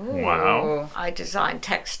lamps. Wow. I designed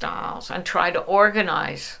textiles and tried to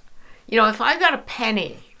organize. If I got a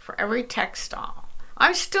penny for every textile,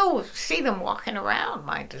 I still see them walking around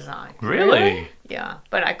my design. Really? Yeah,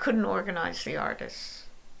 but I couldn't organize the artists.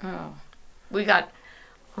 Oh. We got,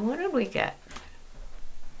 what did we get?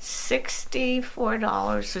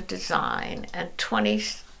 $64 a design and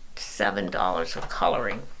 $27 a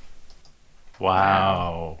coloring.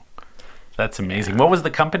 Wow. That's amazing. What was the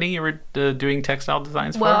company you were doing textile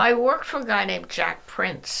designs for? Well, I worked for a guy named Jack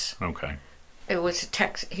Prince. Okay. It was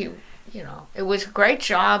it was a great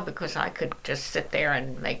job because I could just sit there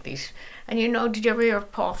and make these. And did you ever hear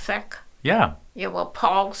of Paul Thek? Yeah. Yeah, well,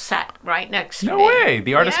 Paul sat right next to me. No way.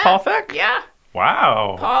 The artist Yeah, Paul Thek? Yeah.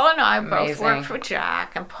 Wow. Paul and I both Amazing. worked for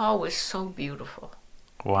Jack, and Paul was so beautiful.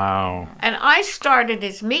 Wow. And I started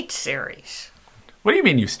his meat series. What do you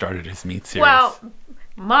mean you started his meat series? Well,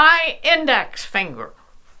 my index finger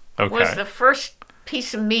okay. was the first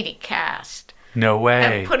piece of meat he cast. No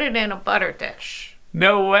way. And put it in a butter dish.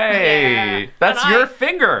 No way. Yeah. That's And your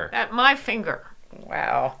finger. At my finger.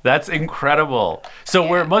 Wow. That's incredible. So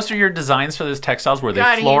were most of your designs for those textiles, were they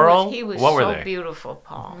God, floral? He was what were so they? beautiful,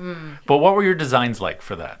 Paul. But what were your designs like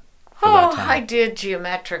for that? For Oh, that time? I did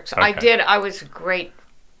geometrics. Okay. I was a great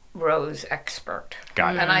rose expert.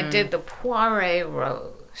 Got it. And I did the Poiré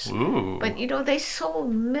rose. Ooh. But they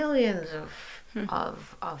sold millions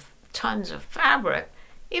of tons of fabric,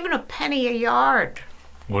 even a penny a yard.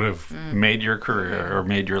 Would have made your career or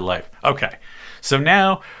made your life. Okay. So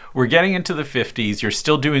now we're getting into the 50s. You're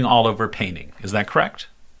still doing all over painting. Is that correct?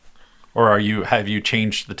 Or have you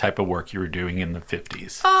changed the type of work you were doing in the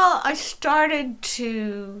 50s? I started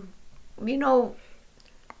to, the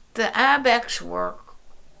Abex work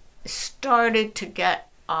started to get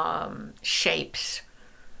shapes,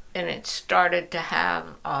 and it started to have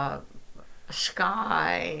a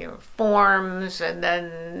sky or forms, and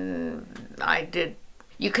then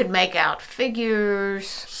you could make out figures.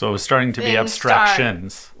 So it was starting to be Things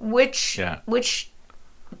abstractions. Which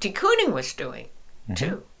de Kooning was doing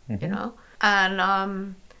too,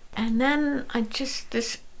 and then I just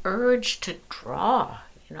this urge to draw,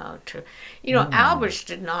 Albers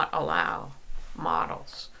did not allow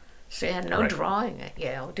models, so you had no drawing at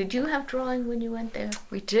Yale. Did you have drawing when you went there?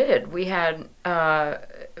 We did. We had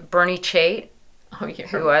Bernie Chait, Yeah.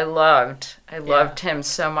 who I loved. I loved him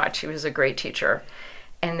so much. He was a great teacher.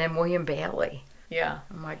 And then William Bailey. Yeah.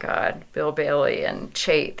 Oh my God, Bill Bailey and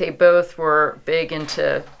Chait. They both were big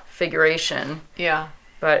into figuration. Yeah.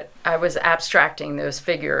 But I was abstracting those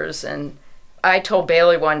figures, and I told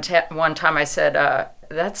Bailey one time, I said,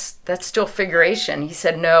 that's still figuration. He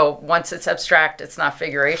said, no, once it's abstract, it's not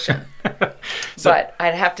figuration. But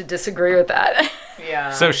I'd have to disagree with that.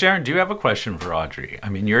 Yeah. So Sharon, do you have a question for Audrey? I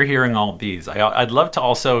mean, you're hearing all these. I'd love to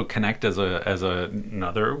also connect as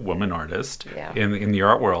another woman artist in the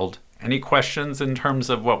art world. Any questions in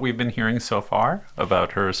terms of what we've been hearing so far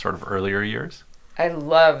about her sort of earlier years? I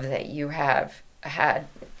love that you have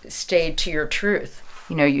stayed to your truth.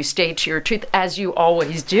 You stay to your truth, as you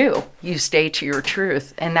always do. You stay to your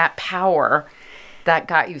truth, and that power that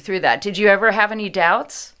got you through that. Did you ever have any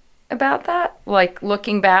doubts about that? Like,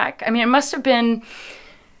 looking back? I mean, it must have been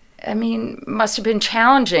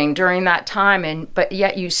challenging during that time, but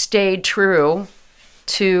yet you stayed true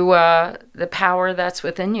to the power that's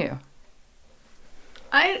within you.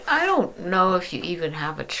 I don't know if you even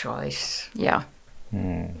have a choice. Yeah.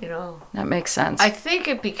 That makes sense. I think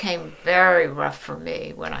it became very rough for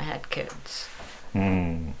me when I had kids.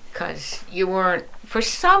 Because you weren't, for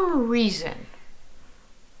some reason,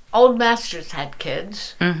 Old Masters had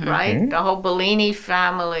kids, right? The whole Bellini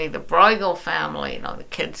family, the Bruegel family, the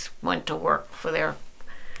kids went to work for their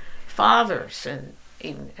fathers. And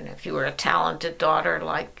if you were a talented daughter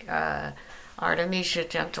like Artemisia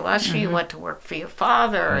Gentileschi, you went to work for your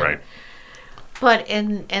father. Right. But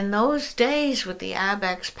in those days with the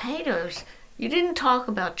Abex painters, you didn't talk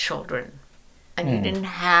about children. And you didn't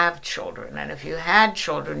have children. And if you had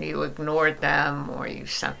children, you ignored them or you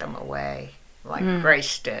sent them away, like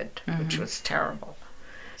Grace did, which was terrible.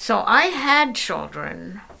 So I had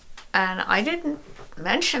children, and I didn't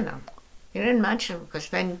mention them. You didn't mention them because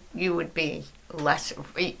then you would be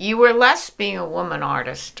you were less being a woman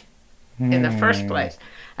artist in the first place.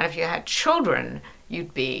 And if you had children,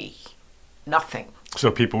 you'd be nothing. So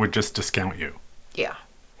people would just discount you. Yeah.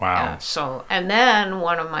 Wow. Yeah, so, and then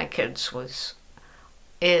one of my kids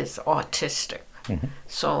is autistic.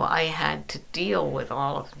 So I had to deal with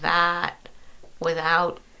all of that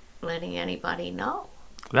without letting anybody know.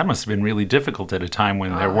 That must have been really difficult at a time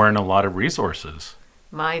when there weren't a lot of resources.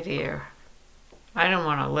 My dear, I didn't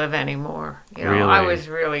want to live anymore. Really? I was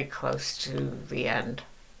really close to the end.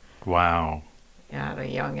 Wow. At a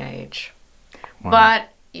young age. Wow. But,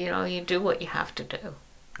 you do what you have to do.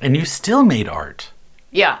 And you still made art.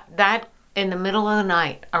 Yeah, that in the middle of the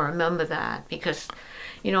night, I remember that because,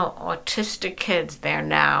 autistic kids, they're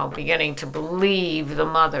now beginning to believe the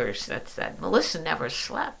mothers that said, Melissa never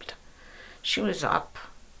slept. She was up,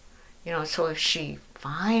 so if she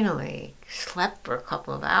finally slept for a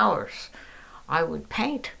couple of hours, I would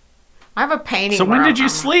paint. I have a painting. So when did you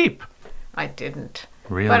sleep? I didn't.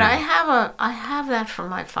 Really? But I have that from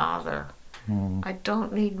my father. I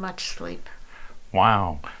don't need much sleep.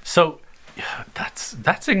 Wow. So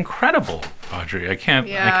that's incredible, Audrey. I can't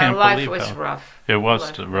believe life was rough. It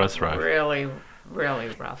was rough. Really, really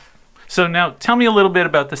rough. So now tell me a little bit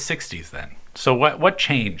about the 60s then. So what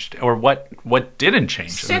changed, or what didn't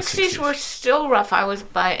change? In the 60s were still rough.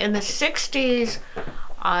 In the 60s,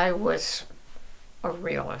 I was a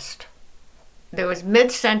realist. There was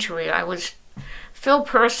mid-century. Phil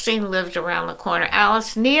Perstein lived around the corner.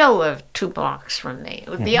 Alice Neal lived 2 blocks from me.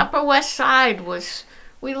 The Upper West Side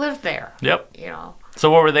we lived there. Yep. You know.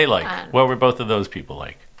 So what were they like? What were both of those people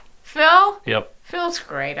like? Phil? Yep. Phil's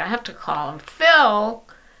great. I have to call him. Phil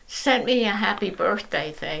sent me a happy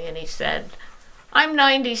birthday thing, and he said, I'm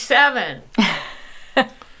 97.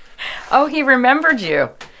 Oh, he remembered you.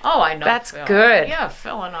 Oh, I know. That's Phil. good. Yeah,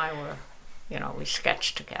 Phil and I were, we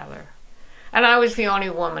sketched together. And I was the only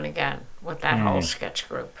woman again with that whole sketch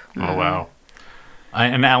group. Oh, wow.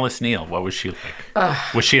 And Alice Neal, what was she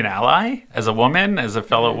like? Was she an ally as a woman, as a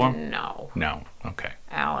fellow woman? No. No. Okay.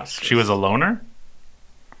 Alice. She was a loner?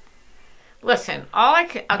 Listen, I'll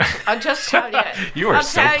just tell you. You are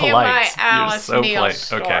so polite. I'll tell you my Alice You're so Neal polite.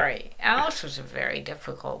 story. Okay. Alice was a very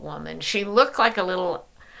difficult woman. She looked like a little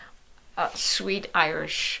sweet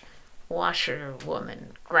Irish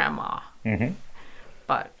washerwoman, grandma. Mm-hmm.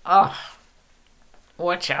 But,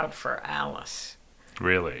 watch out for Alice.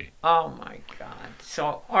 Really? Oh, my God.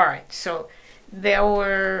 So, all right. So,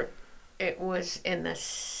 it was in the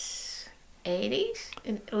 80s,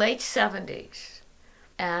 late 70s.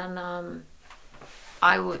 And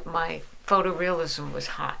my photorealism was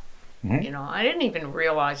hot. Mm-hmm. I didn't even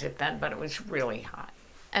realize it then, but it was really hot.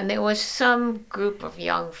 And there was some group of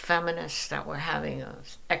young feminists that were having an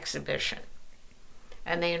exhibition.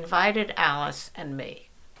 And they invited Alice and me.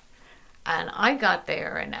 And I got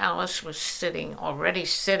there, and Alice was already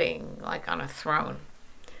sitting like on a throne.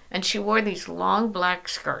 And she wore these long black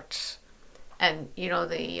skirts. And,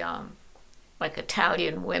 the like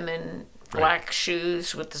Italian women, black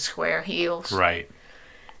shoes with the square heels. Right.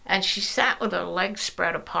 And she sat with her legs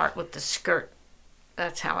spread apart with the skirt.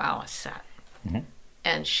 That's how Alice sat. Mm-hmm.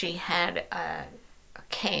 And she had a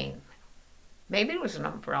cane. Maybe it was an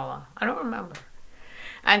umbrella. I don't remember.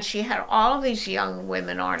 And she had all of these young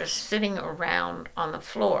women artists sitting around on the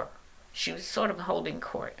floor. She was sort of holding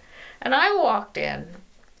court. And I walked in,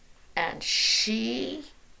 and she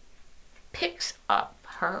picks up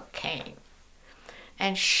her cane,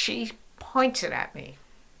 and she points it at me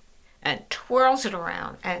and twirls it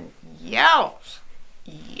around and yells,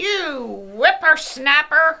 "You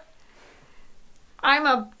whippersnapper! I'm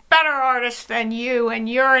a better artist than you, and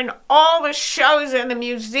you're in all the shows in the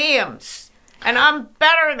museums, and I'm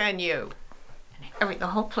better than you." And the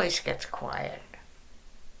whole place gets quiet.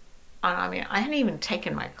 I mean, I hadn't even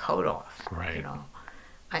taken my coat off. Right.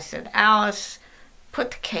 I said, "Alice, put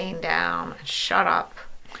the cane down and shut up.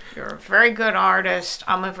 You're a very good artist.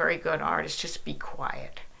 I'm a very good artist. Just be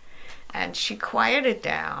quiet." And she quieted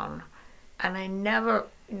down, and I never,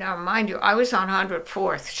 mind you, I was on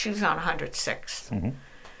 104th. She was on 106th. Mm-hmm.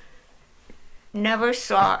 Never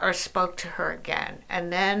saw or spoke to her again.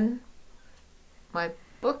 And then my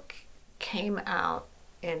book came out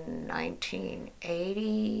in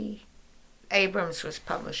 1980. Abrams was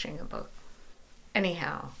publishing a book.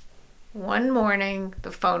 Anyhow, one morning,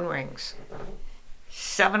 the phone rings.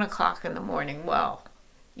 7 o'clock in the morning. Well,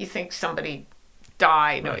 you think somebody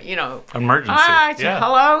died, or, Emergency. I said,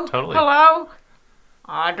 hello? Totally. Hello?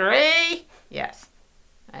 Audrey? Yes.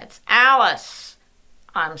 It's Alice.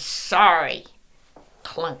 I'm sorry.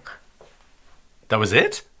 Clunk. That was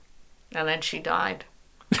it? And then she died.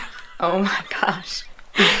 Oh my gosh.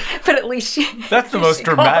 But at least That's the most she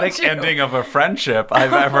dramatic called you. ending of a friendship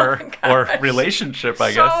I've ever, or relationship,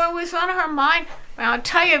 I guess. So it was on her mind. Well, I'll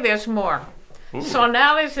tell you there's more. Ooh. So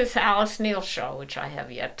now there's this Alice Neal show, which I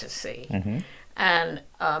have yet to see. Mm-hmm. And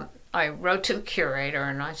I wrote to the curator,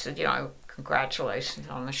 and I said, congratulations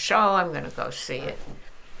on the show. I'm going to go see it.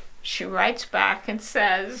 She writes back and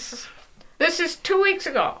says, this is 2 weeks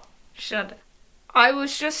ago. She said, I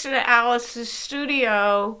was just at Alice's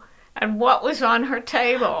studio, and what was on her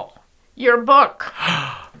table? Your book.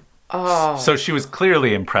 Oh. So she was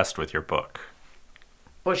clearly impressed with your book.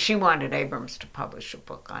 Well, she wanted Abrams to publish a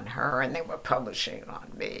book on her, and they were publishing it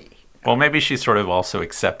on me. Well, maybe she sort of also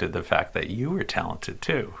accepted the fact that you were talented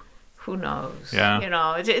too. Who knows? Yeah.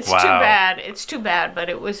 It's Wow. too bad. It's too bad, but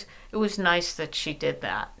it was nice that she did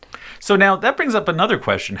that. So now that brings up another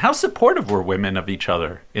question. How supportive were women of each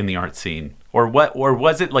other in the art scene? Or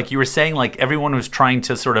was it like you were saying, like everyone was trying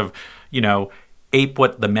to sort of, ape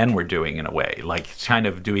what the men were doing in a way, like kind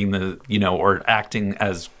of doing the, or acting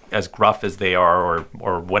as gruff as they are,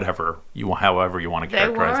 or whatever however you want to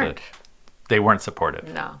characterize it. They weren't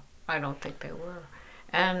supportive. No, I don't think they were.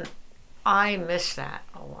 And I miss that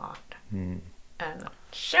a lot. And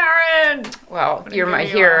Sharon! Well, I'm gonna you're my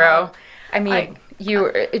give you a hero. hug. I mean,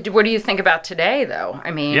 What do you think about today, though?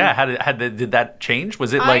 I mean, yeah, did that change?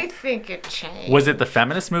 Was it I think it changed. Was it the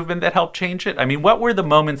feminist movement that helped change it? I mean, what were the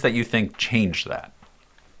moments that you think changed that?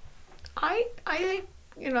 I think,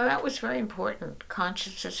 that was very important.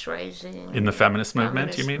 Consciousness raising. In the feminist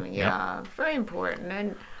movement, you mean? Yeah, very important.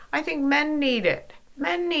 And I think men need it.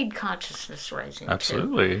 Men need consciousness raising,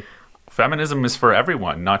 Absolutely. too. Feminism is for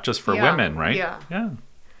everyone, not just for women, right? Yeah.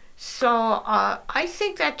 So I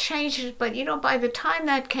think that changes, but by the time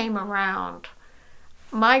that came around,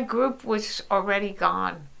 my group was already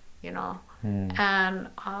gone, and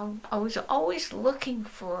I was always looking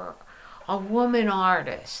for a woman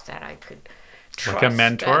artist that I could trust. Like a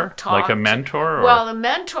mentor? Like a mentor? Or? Well, the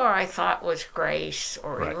mentor I thought was Grace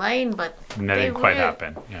or Elaine, but and that didn't quite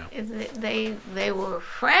happen. Yeah. They were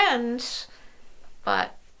friends,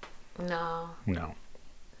 but no.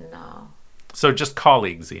 So just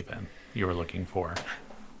colleagues, even you were looking for.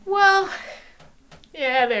 Well,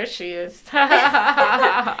 yeah, there she is. No,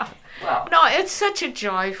 it's such a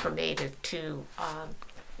joy for me to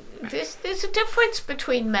there's a difference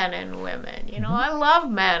between men and women. I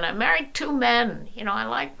love men. I married 2 men. I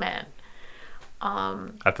like men.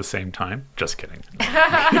 At the same time? Just kidding.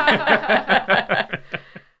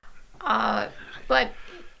 But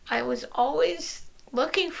I was always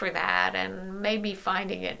looking for that and maybe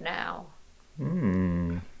finding it now.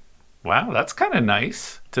 Wow, that's kind of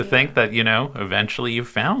nice to think that, eventually you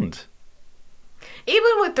found.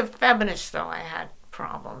 Even with the feminists, though, I had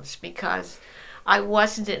problems because I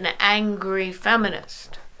wasn't an angry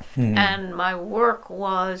feminist. And my work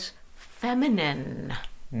was feminine.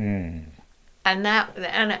 And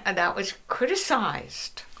that was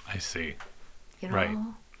criticized. I see. Right.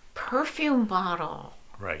 Perfume bottle.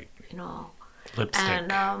 Right. Lipstick.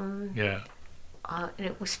 And and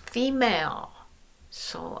it was female.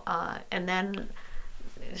 So and then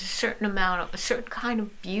a certain kind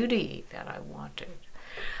of beauty that I wanted.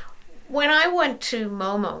 When I went to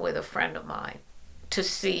MoMA with a friend of mine to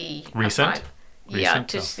see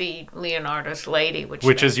see Leonardo's Lady, which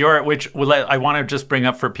I want to just bring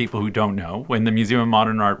up for people who don't know, when the Museum of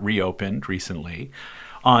Modern Art reopened recently,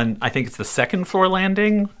 on, I think it's the second floor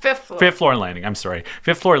landing? Fifth floor landing, I'm sorry.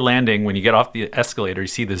 Fifth floor landing, when you get off the escalator, you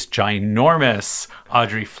see this ginormous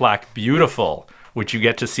Audrey Flack Beautiful, which you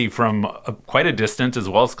get to see from quite a distance as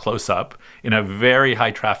well as close up in a very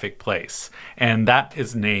high traffic place. And that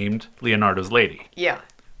is named Leonardo's Lady. Yeah.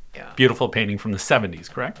 Beautiful painting from the 70s,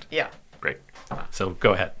 correct? Yeah. Great. So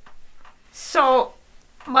go ahead. So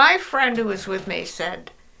my friend who was with me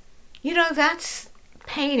said, that's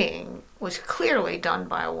painting was clearly done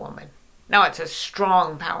by a woman. Now, it's a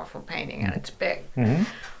strong, powerful painting, and it's big.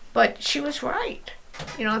 But she was right.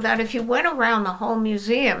 That if you went around the whole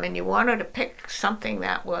museum and you wanted to pick something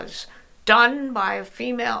that was done by a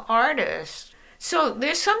female artist, so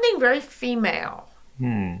there's something very female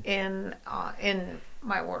in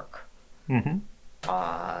my work. And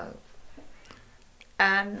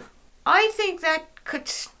I think that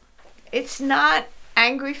it's not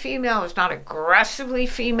angry female, it's not aggressively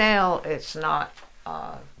female, it's not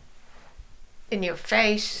in your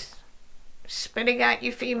face, spitting at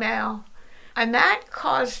you female. And that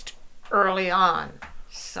caused early on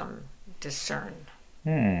some discern.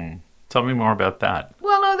 Tell me more about that.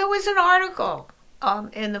 Well, no, there was an article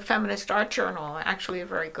in the Feminist Art Journal, actually a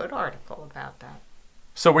very good article about that.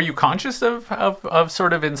 So were you conscious of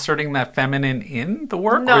sort of inserting that feminine in the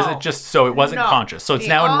work? No. Or is it just so it wasn't conscious? So it's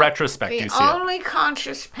now in retrospect you see it. The only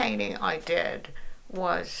conscious painting I did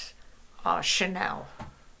was Chanel.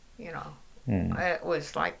 It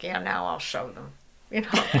was like, now I'll show them. Now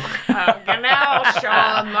I'll show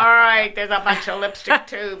them, all right, there's a bunch of lipstick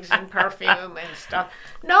tubes and perfume and stuff.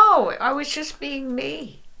 No, I was just being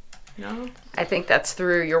me. I think that's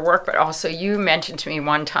through your work, but also you mentioned to me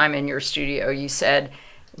one time in your studio, you said,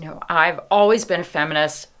 I've always been a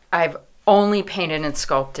feminist. I've only painted and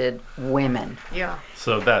sculpted women. Yeah.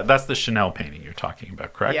 So that's the Chanel painting you're talking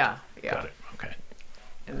about, correct? Yeah. Got it. Okay.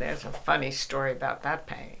 And there's a funny story about that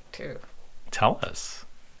painting, too. Tell us.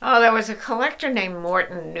 Oh, there was a collector named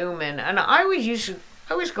Morton Newman, and I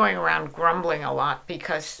was going around grumbling a lot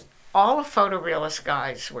because all the photorealist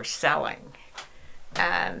guys were selling.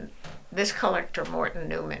 And this collector, Morton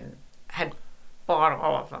Newman, had bought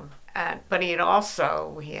all of them. But he had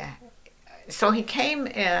also, so he came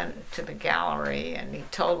in to the gallery and he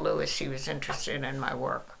told Louis he was interested in my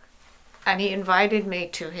work. And he invited me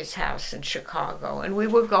to his house in Chicago. And we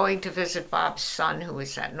were going to visit Bob's son, who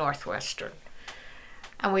was at Northwestern.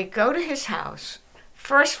 And we go to his house,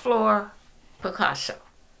 first floor, Picasso,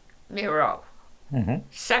 Miro.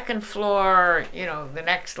 Second floor, the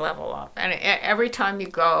next level up. And every time you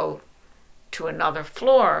go, to another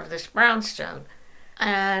floor of this brownstone.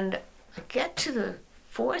 And I get to the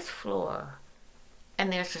 4th floor,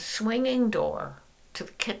 and there's a swinging door to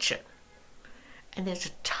the kitchen. And there's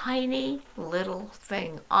a tiny little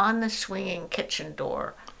thing on the swinging kitchen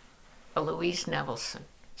door, a Louise Nevelson.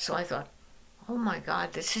 So I thought, oh my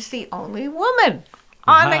God, this is the only woman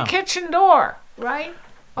on the kitchen door, right?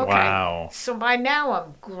 Okay. Wow. So by now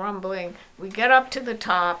I'm grumbling. We get up to the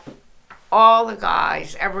top, all the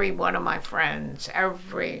guys, every one of my friends,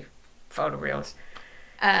 every photorealist.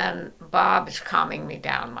 And Bob is calming me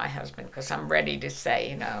down, my husband, because I'm ready to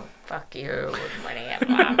say, fuck you, and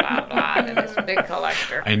blah, blah, blah, and this big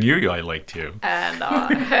collector. I knew I liked you. And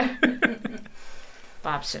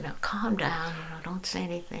Bob said, now calm down, don't say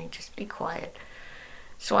anything, just be quiet.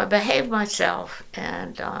 So I behaved myself,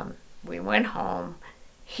 and we went home.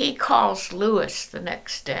 He calls Louis the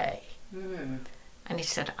next day, and he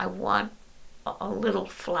said, I want a little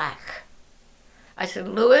flack. I said,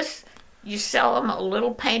 Louis, you sell him a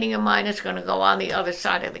little painting of mine that's going to go on the other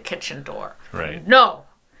side of the kitchen door. Right. No.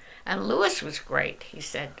 And Louis was great. He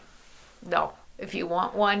said, no, if you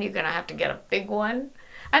want one, you're going to have to get a big one.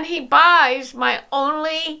 And he buys my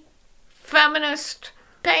only feminist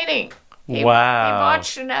painting. Wow. He bought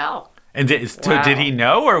Chanel. And did he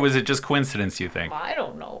know, or was it just coincidence, you think? I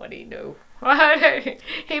don't know what he knew.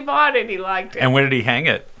 He bought it. He liked it. And where did he hang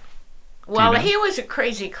it? Well, he was a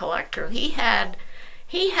crazy collector. He had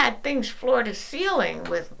things floor to ceiling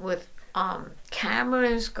with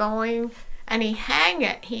cameras going, and he hung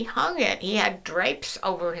it. He had drapes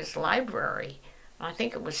over his library. I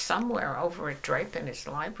think it was somewhere over a drape in his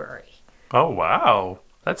library. Oh, wow.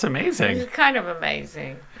 That's amazing. It's kind of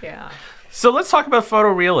amazing, yeah. So let's talk about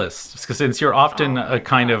photorealists, because since you're often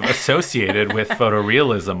kind of associated with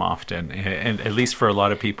photorealism often, and at least for a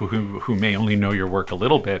lot of people who may only know your work a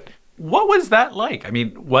little bit. What was that like? I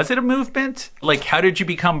mean, was it a movement? Like, how did you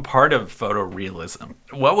become part of photorealism?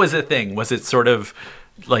 What was the thing? Was it sort of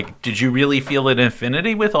like, did you really feel an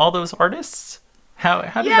affinity with all those artists? How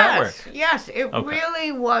did that work? Yes, it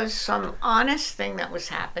really was some honest thing that was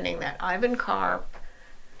happening that Ivan Karp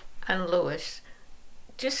and Louis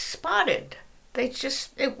just spotted.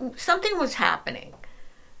 Something was happening,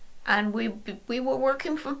 and we were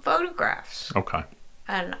working from photographs. Okay.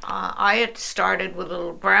 And I had started with a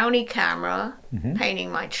little brownie camera,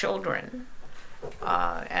 painting my children,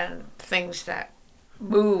 and things that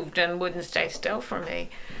moved and wouldn't stay still for me.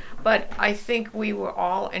 But I think we were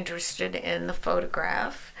all interested in the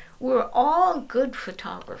photograph. We were all good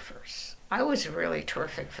photographers. I was a really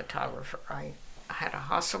terrific photographer. I had a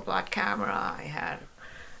Hasselblad camera. I had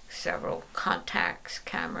several Contax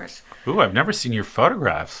cameras. Ooh, I've never seen your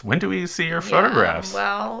photographs. When do we see your photographs?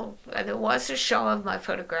 Well, there was a show of my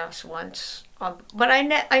photographs once, but I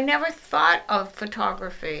never thought of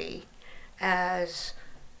photography as,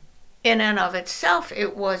 in and of itself,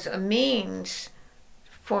 it was a means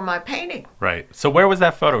for my painting. Right. So where was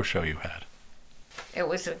that photo show you had? It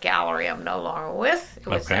was a gallery I'm no longer with. It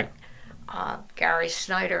was at Gary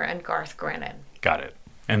Snyder and Garth Grennan. Got it.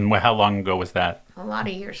 And how long ago was that? A lot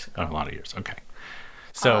of years ago. A lot of years. Okay.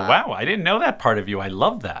 So, wow, I didn't know that part of you. I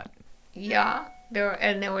love that. Yeah. There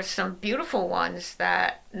were some beautiful ones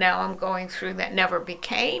that now I'm going through that never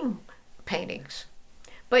became paintings.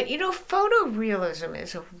 But, photorealism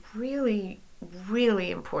is a really,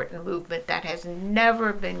 really important movement that has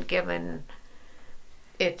never been given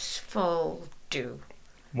its full due.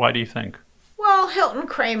 Why do you think? Well, Hilton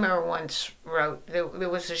Kramer once wrote, there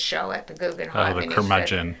was a show at the Guggenheim. Oh, the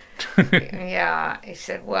curmudgeon. He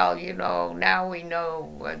said, well, now we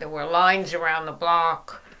know there were lines around the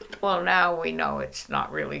block. Well, now we know it's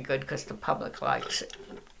not really good because the public likes it.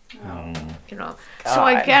 So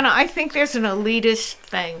again, I think there's an elitist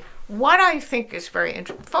thing. What I think is very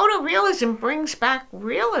interesting, photorealism brings back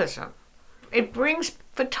realism. It brings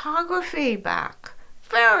photography back.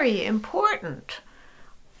 Very important.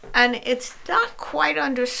 And it's not quite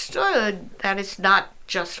understood that it's not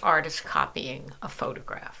just artists copying a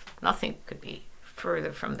photograph. Nothing could be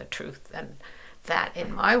further from the truth than that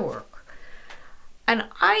in my work. And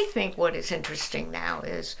I think what is interesting now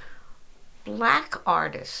is black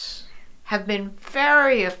artists have been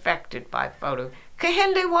very affected by photo.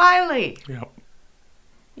 Kehinde Wiley. Yep.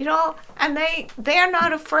 And they're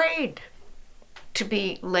not afraid to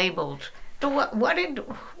be labeled. What did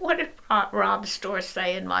Rob Storr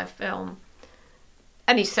say in my film?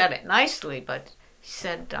 And he said it nicely, but he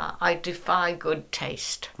said, I defy good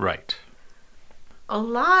taste. Right. A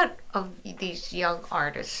lot of these young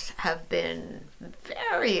artists have been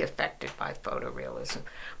very affected by photorealism,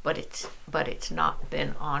 but it's not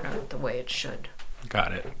been honored the way it should.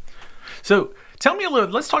 Got it. So tell me a little,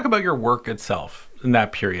 let's talk about your work itself in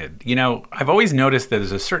that period. You know, I've always noticed that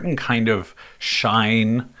there's a certain kind of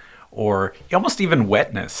shine or almost even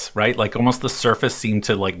wetness, right? Like almost the surface seemed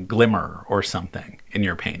to like glimmer or something in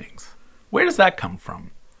your paintings. Where does that come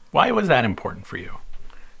from? Why was that important for you?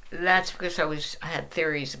 That's because I had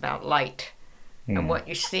theories about light. And what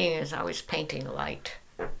you're seeing is I was painting light.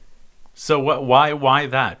 So why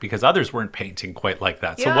that? Because others weren't painting quite like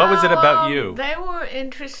that. So what was it about you? They were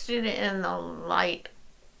interested in the light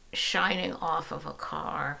shining off of a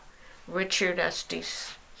car. Richard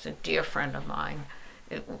Estes is a dear friend of mine.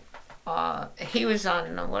 He was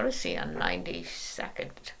on, what is he, on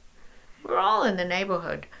 92nd? We're all in the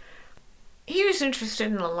neighborhood. He was interested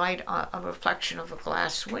in the light, a reflection of a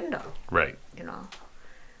glass window. Right. You know.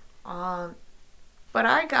 But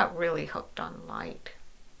I got really hooked on light.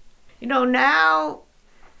 You know, now,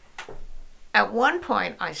 at one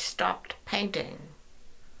point I stopped painting.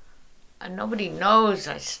 And nobody knows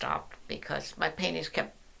I stopped because my paintings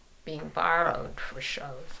kept being borrowed for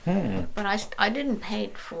shows. But I didn't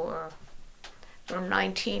paint from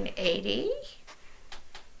 1980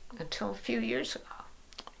 until a few years ago.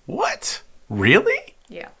 What? Really?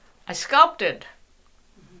 Yeah. I sculpted.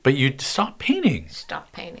 But you stopped painting.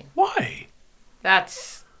 Stopped painting. Why?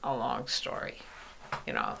 That's a long story.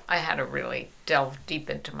 You know, I had to really delve deep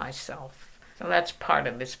into myself. So that's part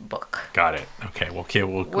of this book. Got it. Okay,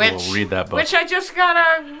 we'll read that book. Which I just got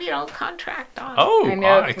a, contract on. Oh, I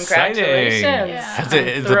know. exciting. Congratulations.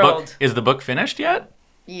 Yeah. Is the book finished yet?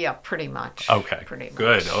 Yeah, pretty much. Okay, Pretty much.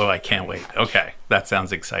 good. Oh, I can't wait. Okay, that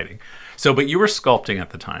sounds exciting. So, but you were sculpting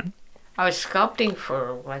at the time. I was sculpting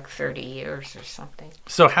for like 30 years or something.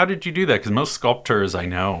 So how did you do that? Because most sculptors I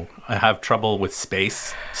know have trouble with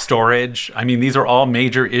space, storage. I mean, these are all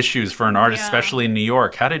major issues for an artist, Yeah. especially in New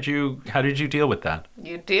York. How did you deal with that?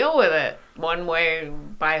 You deal with it one way,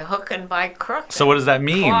 by hook and by crook. So what does that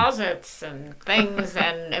mean? Closets and things,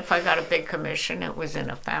 and if I got a big commission, it was in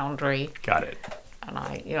a foundry. Got it. And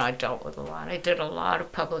I dealt with a lot. I did a lot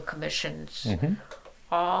of public commissions, Mm-hmm.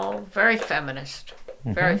 all very feminist,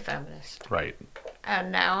 very feminist. Right.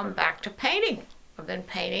 And now I'm back to painting. I've been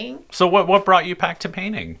painting. So what brought you back to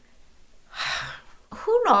painting?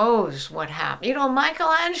 Who knows what happened? You know,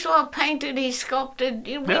 Michelangelo painted, he sculpted.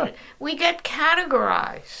 We get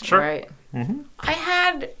categorized. Sure. Right. I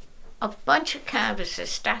had a bunch of canvases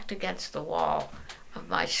stacked against the wall of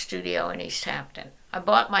my studio in East Hampton. I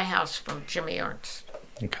bought my house from Jimmy Ernst.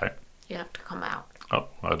 Okay. You have to come out. Oh,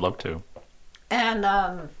 I'd love to. And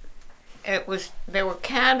there were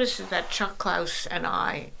canvases that Chuck Klaus and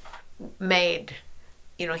I made.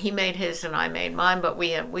 You know, he made his and I made mine, but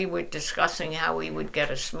we were discussing how we would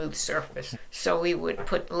get a smooth surface. So we would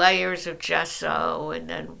put layers of gesso and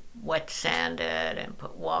then wet sand it and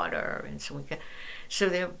put water, and so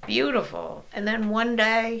they're beautiful. And then one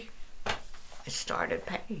day I started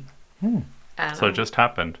painting. And, So it just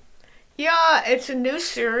happened. yeah, it's a new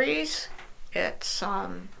series. It's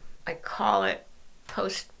I call it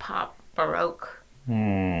post-pop baroque.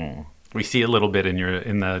 We see a little bit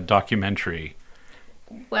in the documentary.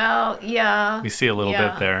 Well, yeah. We see a little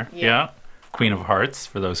bit there. Yeah. Queen of Hearts,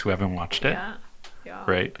 for those who haven't watched it. Yeah.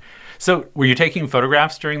 Right. So were you taking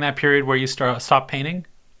photographs during that period where you stopped painting?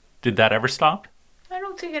 Did that ever stop? I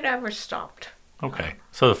don't think it ever stopped. Okay.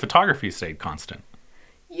 So the photography stayed constant.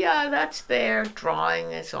 Yeah, that's there.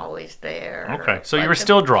 Drawing is always there. Okay. So But you were the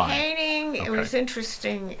still drawing. Painting, it Okay. was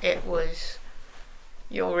interesting.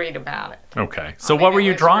 You'll read about it. Okay. So I mean, what were it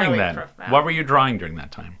you was drawing really then? profound. What were you drawing during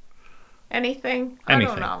that time? Anything? Anything. I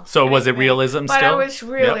don't know. So was it Anything. realism But still? I was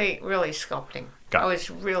really sculpting. Got I it. was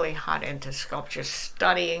really hot into sculpture,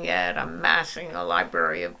 studying it, amassing a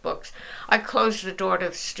library of books. I closed the door to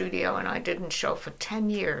the studio and I didn't show for 10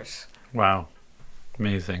 years. Wow.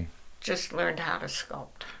 Amazing. Just learned how to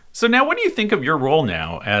sculpt. So now what do you think of your role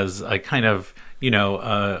now as a kind of,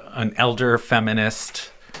 an elder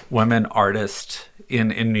feminist woman artist in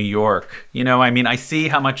New York? You know, I mean, I see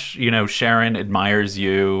how much, Sharon admires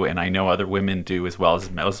you, and I know other women do as well as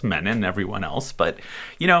most men and everyone else. But,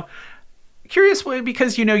 curious way,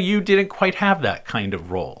 because, you didn't quite have that kind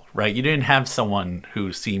of role, right? You didn't have someone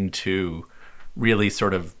who seemed to really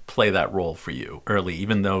sort of play that role for you early,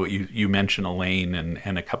 even though you mentioned Elaine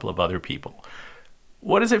and a couple of other people.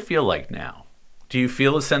 What does it feel like now? Do you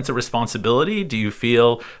feel a sense of responsibility? Do you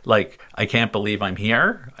feel like, I can't believe I'm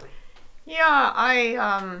here?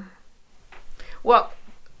 Yeah, well,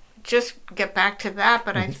 just get back to that,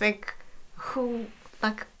 but I think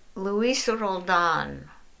like Louisa Roldan,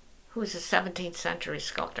 who's a 17th century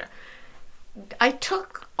sculptor, I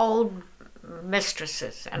took old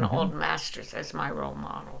mistresses and old masters as my role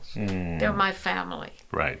models. They're my family.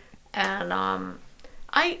 Right. And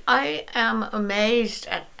I am amazed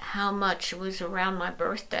at how much, it was around my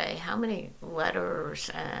birthday, how many letters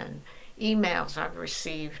and emails I've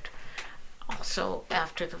received also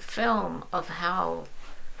after the film of how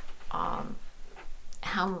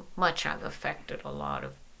much I've affected a lot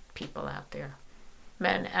of people out there,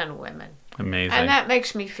 men and women. Amazing. And that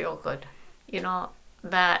makes me feel good. You know,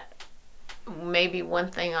 that maybe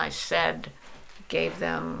one thing I said gave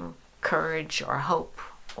them courage or hope,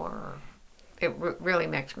 or it really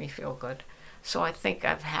makes me feel good. So I think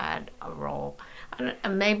I've had a role.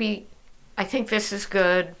 And maybe, I think this is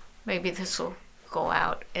good. Maybe this will go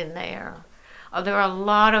out in there. There are a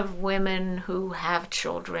lot of women who have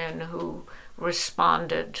children who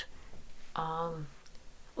responded. A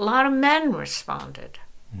lot of men responded.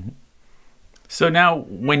 So now,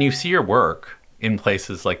 when you see your work in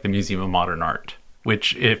places like the Museum of Modern Art,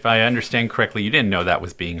 which, if I understand correctly, you didn't know that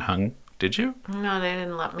was being hung, did you? No, they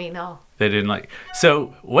didn't let me know. They didn't like.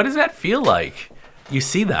 So, what does that feel like? You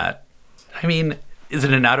see that? I mean, is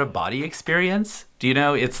it an out-of-body experience? Do you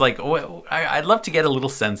know? It's like, I'd love to get a little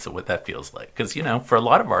sense of what that feels like. Because, you know, for a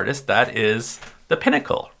lot of artists, that is the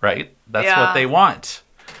pinnacle, right? That's what they want.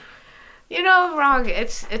 You know, Rog,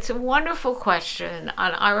 it's a wonderful question.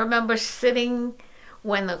 And I remember sitting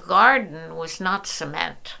when the garden was not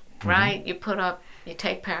cement, right? You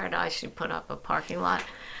take Paradise, you put up a parking lot.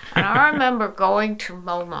 And I remember going to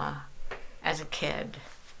MoMA as a kid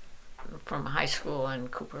from high school in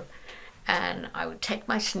Cooper, and I would take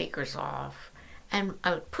my sneakers off and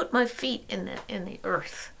I would put my feet in the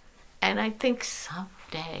earth. And I think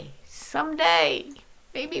someday,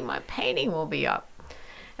 maybe my painting will be up.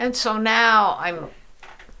 And so now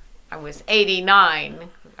I was 89,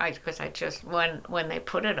 because I just, when they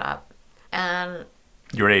put it up, and...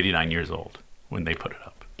 You were 89 years old when they put it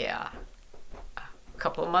up. Yeah. A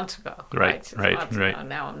couple of months ago. Right. Ago.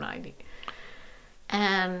 Now I'm 90.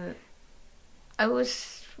 And I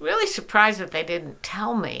was really surprised that they didn't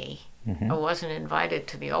tell me. I wasn't invited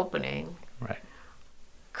to the opening. Right.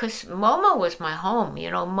 Because MoMA was my home. You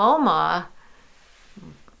know, MoMA,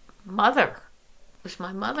 mother, was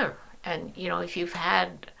my mother. And, you know, if you've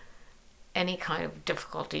had any kind of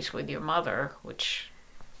difficulties with your mother, which,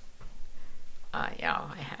 I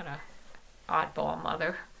had a oddball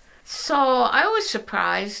mother. So I was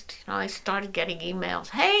surprised. You know, I started getting emails.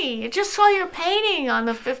 Hey, I just saw your painting on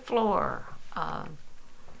the 5th floor.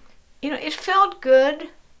 You know, it felt good,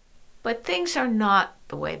 but things are not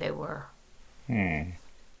the way they were.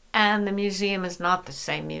 And the museum is not the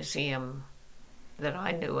same museum that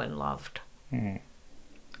I knew and loved.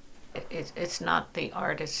 It's not the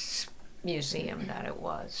artist's museum that it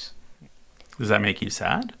was. Does that make you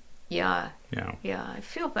sad? Yeah. Yeah, I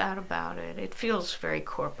feel bad about it. It feels very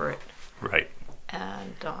corporate. Right.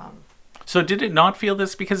 And so did it not feel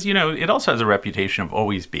this? Because, you know, it also has a reputation of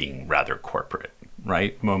always being rather corporate,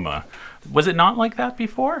 right? MoMA. Was it not like that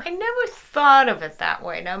before? I never thought of it that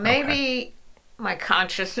way. Now, maybe my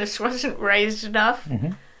consciousness wasn't raised enough,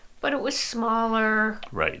 but it was smaller.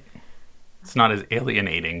 Right. It's not as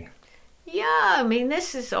alienating. Yeah, I mean,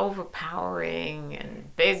 this is overpowering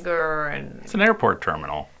and bigger, and it's an airport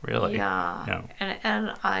terminal, really. Yeah.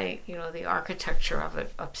 And I, you know, the architecture of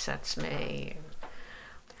it upsets me.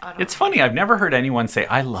 It's funny, I've never heard anyone say,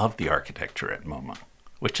 I love the architecture at MoMA,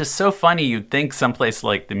 which is so funny. You'd think someplace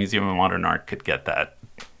like the Museum of Modern Art could get that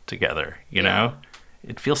together, you know?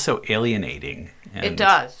 It feels so alienating. And it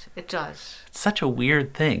does. It's such a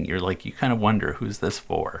weird thing. You're like, you kind of wonder, who's this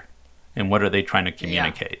for? And what are they trying to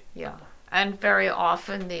communicate? Yeah. And very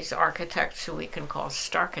often these architects who we can call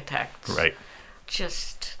starchitects, right,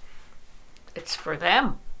 just, it's for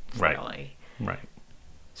them, really. Right.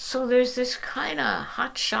 So there's this kind of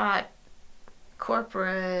hotshot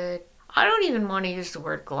corporate, I don't even want to use the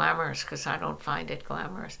word glamorous because I don't find it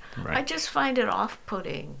glamorous. Right. I just find it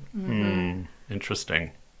off-putting.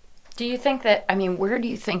 Interesting. Do you think that, I mean, where do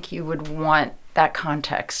you think you would want that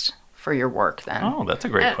context for your work then? Oh, that's a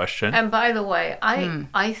great question. And by the way,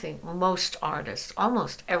 I think most artists,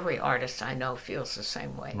 almost every artist I know, feels the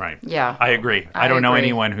same way. Right. Yeah. I agree. I don't know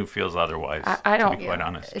anyone who feels otherwise, I don't, to be quite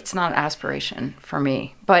honest. It's not aspiration for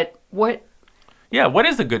me. But what... Yeah, what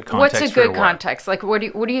is a good context? What's a good context? Like, what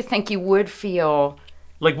do you think you would feel?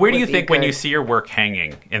 Like, where do you think when you see your work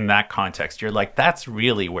hanging in that context, you're like, that's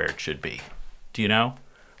really where it should be? Do you know?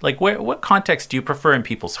 Like, what context do you prefer in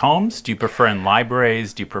people's homes? Do you prefer in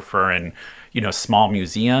libraries? Do you prefer in, you know, small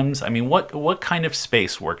museums? I mean, what kind of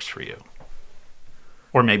space works for you?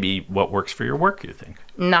 Or maybe what works for your work, you think?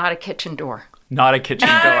 Not a kitchen door. Not a kitchen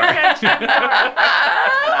door.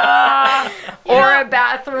 Or a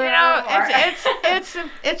bathroom. You know, or-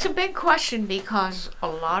 it's a big question because a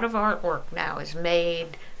lot of artwork now is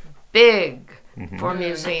made big for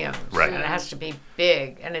museums. Right. And it has to be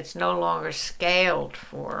big, and it's no longer scaled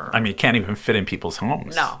for. I mean, it can't even fit in people's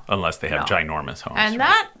homes. No. Unless they have No. ginormous homes. And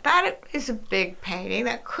right? that is a big painting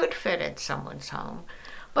that could fit in someone's home.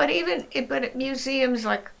 But but at museums,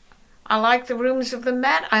 like, I like the rooms of the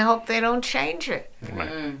Met. I hope they don't change it.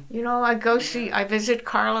 Right. You know, I visit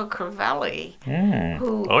Carlo Crivelli,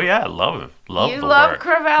 who Oh yeah, love You the love work.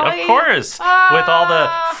 Crivelli? Of course, with all the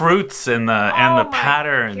fruits and the oh my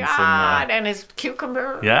patterns God, and and his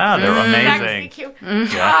cucumber. Yeah, they're Sexy amazing.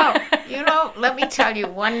 Oh, you know, let me tell you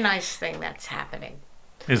one nice thing that's happening.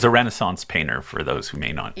 Is a Renaissance painter for those who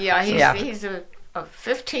may not. Yeah, Yeah. he's a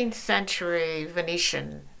 15th century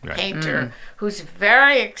Venetian Right. painter who's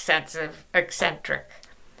very eccentric.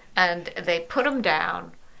 And they put him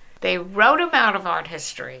down. They wrote him out of art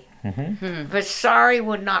history. Vasari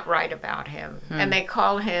would not write about him. And they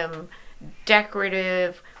call him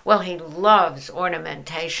decorative. Well, he loves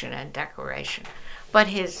ornamentation and decoration. But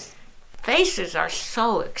his faces are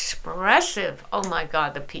so expressive. Oh my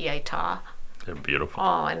God, the Pietà. They're beautiful.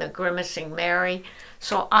 Oh, and the Grimacing Mary.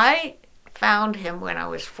 So I found him when I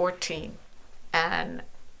was 14, and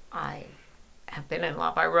I have been in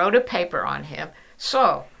love. I wrote a paper on him.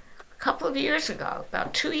 So a couple of years ago,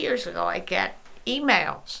 about 2 years ago, I get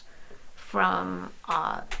emails from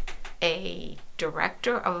a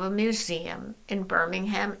director of a museum in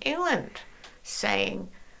Birmingham, England, saying,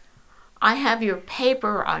 I have your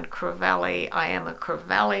paper on Crivelli. I am a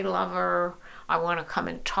Crivelli lover. I want to come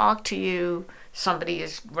and talk to you. Somebody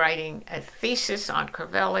is writing a thesis on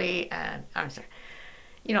Crivelli, and I'm saying,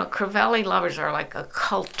 you know, Crivelli lovers are like a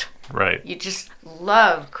cult. Right. You just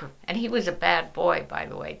love, and he was a bad boy, by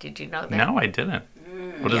the way. Did you know that? No, I didn't.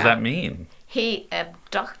 What does Yeah. that mean? He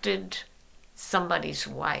abducted somebody's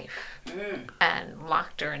wife and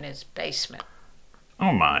locked her in his basement.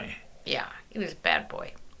 Oh my. Yeah, he was a bad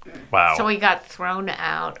boy. Wow. So he got thrown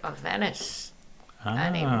out of Venice,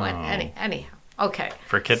 and he went anyhow. Okay.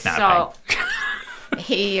 For kidnapping. So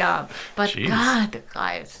he, but Jeez. God, the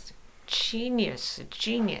guy is a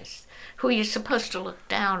genius, who you're supposed to look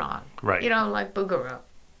down on. Right. You know, like Bouguereau.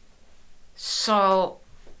 So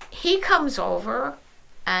he comes over,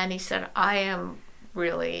 and he said, I am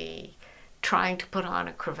really trying to put on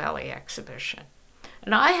a Crivelli exhibition.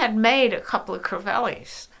 And I had made a couple of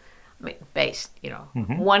Crivellis. I mean, based, you know.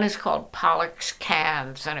 One is called Pollock's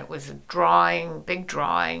Cans, and it was a big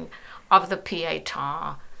drawing of the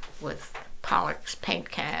Pietà with Pollock's paint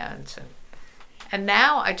cans. And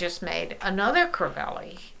now I just made another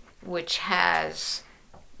Crivelli, which has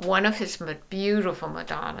one of his beautiful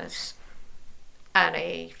Madonnas and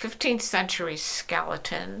a 15th century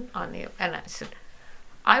skeleton on the, and I said,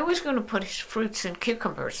 I was going to put his fruits and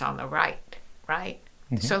cucumbers on the right?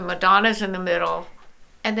 So Madonna's in the middle,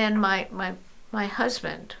 and then my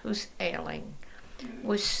husband, who's ailing,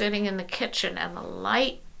 was sitting in the kitchen, and the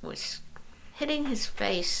light was hitting his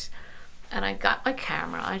face, and I got my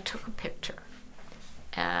camera, I took a picture,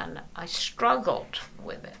 and I struggled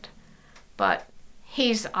with it, but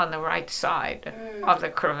he's on the right side of the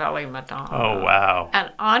Crivelli Madonna. Oh, wow.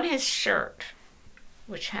 And on his shirt,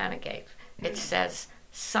 which Hannah gave, it says,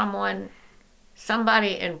 somebody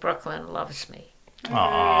in Brooklyn loves me.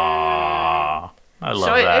 Aww. I love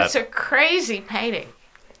So that. it's a crazy painting.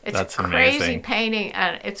 It's That's a crazy amazing. painting,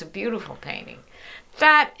 and it's a beautiful painting.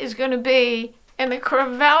 That is going to be in the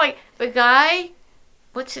Crivelli. The guy,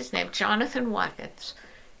 what's his name? Jonathan Watkins,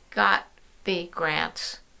 got the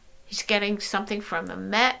grants. He's getting something from the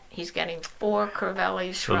Met. He's getting 4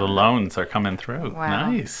 Crivellis So from the loans are coming through. Wow.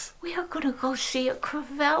 Nice. We are going to go see a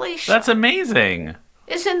Crivelli show. That's amazing.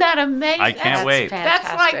 Isn't that amazing? I can't wait. That's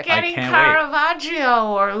like Fantastic. getting can't wait. Caravaggio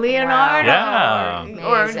or Leonardo. Yeah.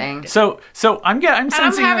 Or Amazing. So I'm and I'm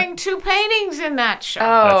sensing having 2 paintings in that show.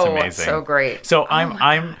 That's Oh, amazing. so great. So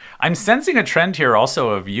I'm sensing a trend here also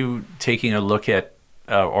of you taking a look at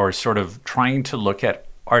or sort of trying to look at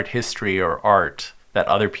art history or art that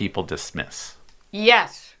other people dismiss.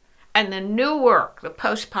 Yes. And the new work, the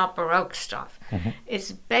post-pop Baroque stuff,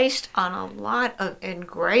 is based on a lot of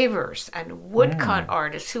engravers and woodcut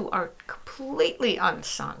artists who are completely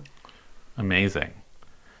unsung. Amazing.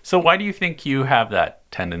 So why do you think you have that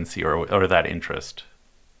tendency or that interest?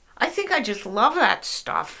 I think I just love that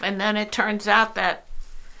stuff, and then it turns out that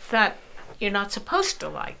you're not supposed to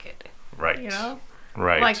like it, Right. you know?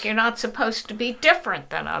 Right. Like you're not supposed to be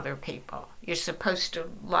different than other people. You're supposed to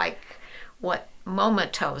like what MoMA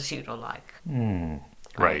tells you to like.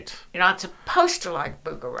 Right. You're not supposed to like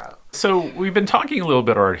Bouguereau. So we've been talking a little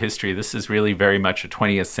bit about art history. This is really very much a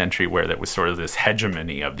 20th century where there was sort of this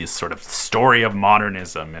hegemony of this sort of story of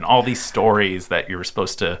modernism and all these stories that you're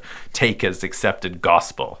supposed to take as accepted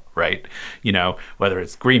gospel, right? You know, whether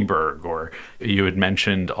it's Greenberg or you had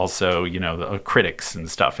mentioned also, you know, the critics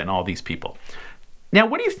and stuff and all these people. Now,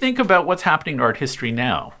 what do you think about what's happening to art history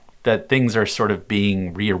now? That things are sort of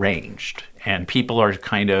being rearranged and people are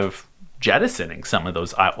kind of jettisoning some of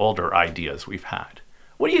those older ideas we've had.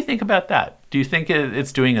 What do you think about that? Do you think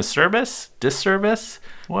it's doing a disservice?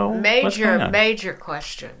 Well, major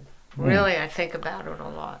question. Really, I think about it a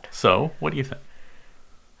lot. So, what do you think?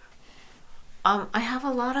 I have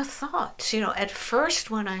a lot of thoughts. You know, at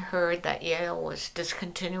first when I heard that Yale was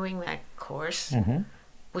discontinuing that course,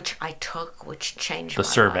 which I took, which changed my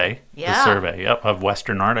survey. life. Yeah. The survey, of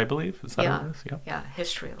Western art, I believe. Is that what it is? Yep. Yeah,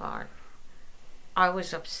 history of art. I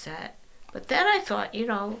was upset. But then I thought, you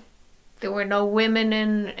know, there were no women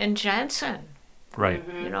in Jansen. Right.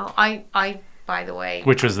 You know, I by the way...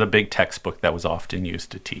 Which was the big textbook that was often used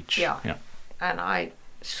to teach. Yeah. And I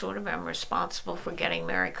sort of am responsible for getting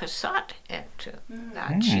Mary Cassatt into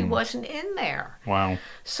that. She wasn't in there. Wow.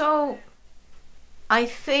 So I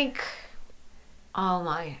think,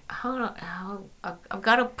 I've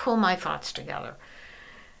got to pull my thoughts together.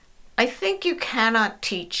 I think you cannot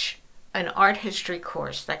teach an art history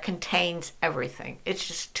course that contains everything. It's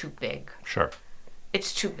just too big. Sure.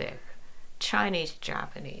 It's too big. Chinese,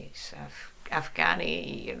 Japanese,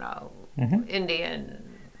 Afghani, you know,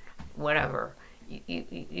 Indian, whatever.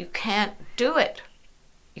 You can't do it.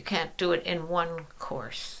 You can't do it in one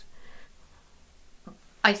course.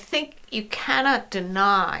 I think you cannot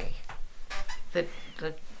deny the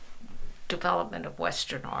development of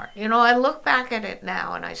Western art. You know, I look back at it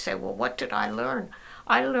now and I say, well, what did I learn?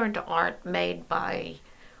 I learned art made by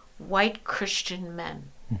white Christian men.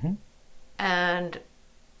 And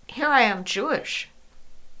here I am Jewish.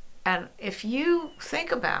 And if you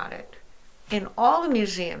think about it, in all the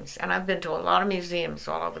museums, and I've been to a lot of museums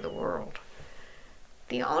all over the world,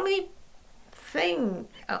 the only painting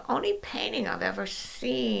I've ever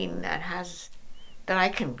seen that I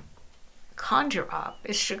can conjure up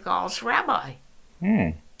is Chagall's Rabbi.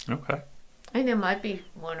 Okay. And there might be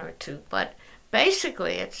one or two, but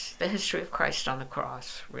basically it's the history of Christ on the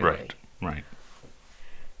cross, really. Right.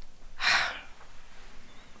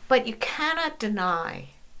 But you cannot deny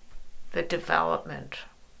the development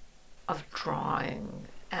of drawing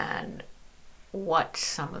and what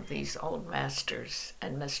some of these old masters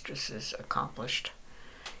and mistresses accomplished.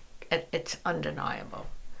 It's undeniable.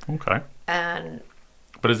 Okay.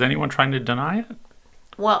 But is anyone trying to deny it?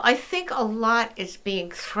 Well, I think a lot is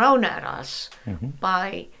being thrown at us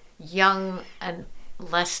by young and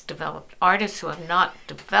less developed artists who have not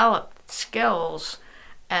developed skills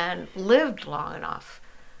and lived long enough.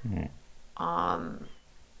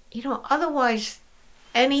 You know, otherwise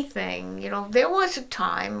anything, you know, there was a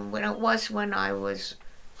time when I was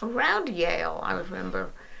around Yale, I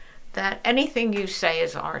remember that anything you say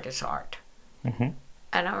is art is art.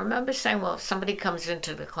 And I remember saying, well, if somebody comes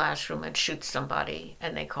into the classroom and shoots somebody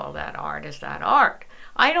and they call that art, is that art?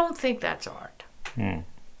 I don't think that's art.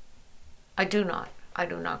 I do not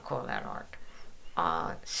call that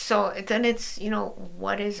art. So then it's, you know,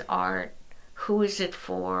 what is art? Who is it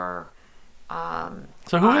for?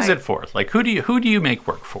 So who is it for? Like, who do you make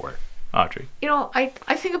work for, Audrey? You know, I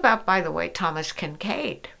think about, by the way, Thomas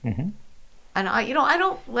Kinkade. And I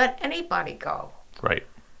don't let anybody go. Right.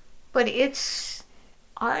 But it's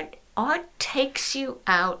art takes you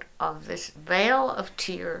out of this veil of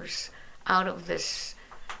tears, out of this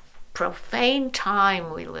profane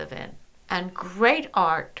time we live in. And great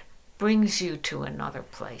art brings you to another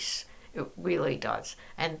place. It really does.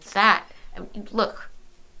 And that, look,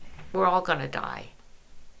 we're all going to die.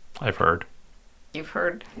 I've heard. You've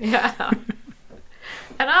heard? Yeah.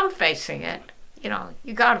 And I'm facing it. You know,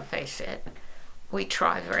 you got to face it. We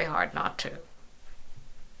try very hard not to.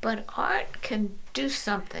 But art can do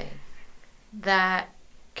something that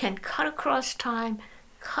can cut across time,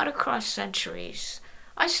 cut across centuries.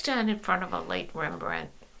 I stand in front of a late Rembrandt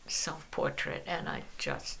self-portrait and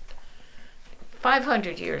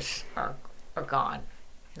 500 years are gone.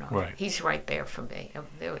 You know, right. He's right there for me.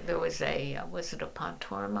 There was was it a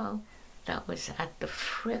Pontormo that was at the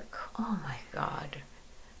Frick? Oh my God.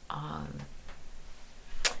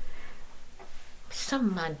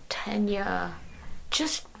 Some Mantegna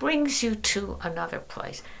just brings you to another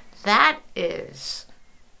place. That is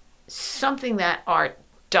something that art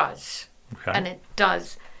does. Okay. And it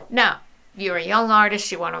does. Now, you're a young artist,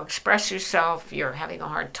 you want to express yourself, you're having a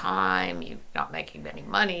hard time, you're not making any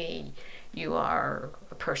money, you are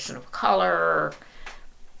a person of color,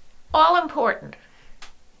 all important.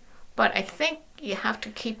 But I think you have to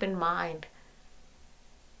keep in mind,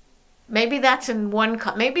 maybe that's in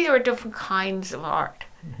maybe there are different kinds of art.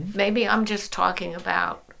 Maybe I'm just talking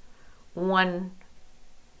about one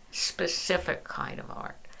specific kind of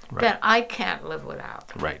art that I can't live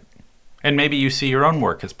without. Right. And maybe you see your own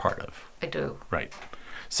work as part of. I do. Right.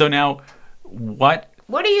 So now, what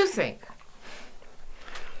do you think?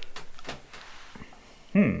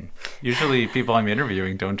 Usually people I'm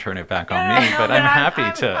interviewing don't turn it back on me, but I'm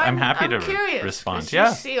happy to curious, respond.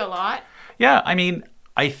 You see a lot. Yeah, I mean,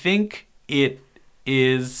 I think it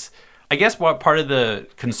is, I guess what part of the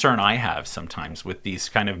concern I have sometimes with these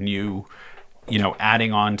kind of new,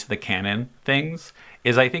 adding on to the canon things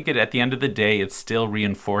is I think at the end of the day, it still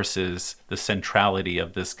reinforces the centrality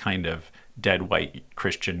of this kind of dead white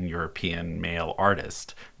Christian European male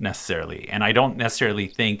artist necessarily. And I don't necessarily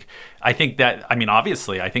think,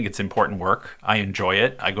 obviously I think it's important work. I enjoy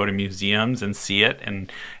it. I go to museums and see it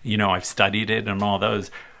and, I've studied it and all those.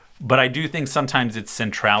 But I do think sometimes its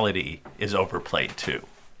centrality is overplayed too.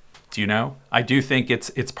 Do you know? I do think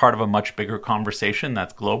it's part of a much bigger conversation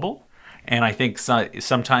that's global. And I think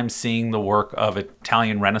sometimes seeing the work of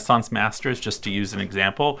Italian Renaissance masters, just to use an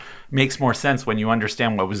example, makes more sense when you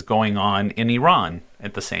understand what was going on in Iran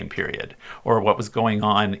at the same period, or what was going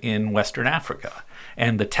on in Western Africa.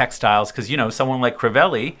 And the textiles, because, someone like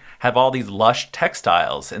Crivelli have all these lush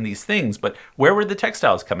textiles and these things, but where were the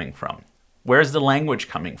textiles coming from? Where's the language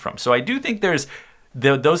coming from? So I do think there's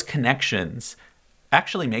those connections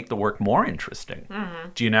actually make the work more interesting.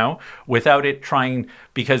 Do you know? Without it trying,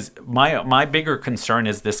 because my bigger concern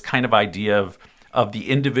is this kind of idea of the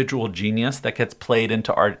individual genius that gets played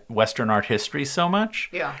into Western art history so much.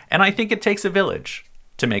 Yeah. And I think it takes a village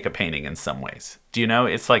to make a painting in some ways. Do you know?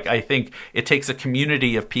 It's like, I think it takes a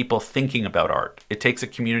community of people thinking about art. It takes a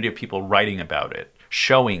community of people writing about it,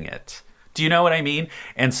 showing it. Do you know what I mean?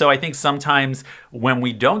 And so I think sometimes when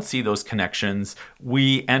we don't see those connections,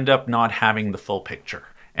 we end up not having the full picture.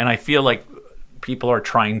 And I feel like people are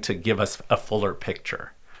trying to give us a fuller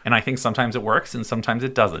picture. And I think sometimes it works and sometimes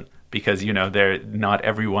it doesn't, because, not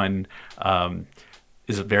everyone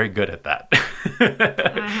is very good at that.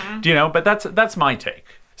 Do you know? But that's my take.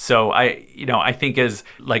 So I think as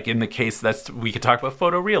like in the case we could talk about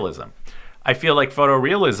photorealism. I feel like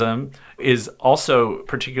photorealism is also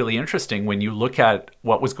particularly interesting when you look at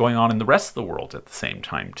what was going on in the rest of the world at the same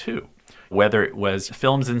time too. Whether it was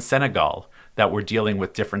films in Senegal that were dealing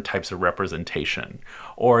with different types of representation,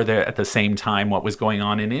 or at the same time what was going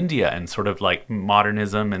on in India and sort of like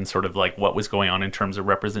modernism and sort of like what was going on in terms of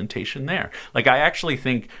representation there. Like I actually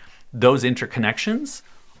think those interconnections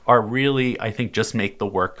are really, I think, just make the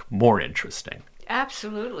work more interesting.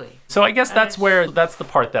 Absolutely. So I guess that's the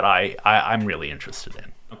part that I'm really interested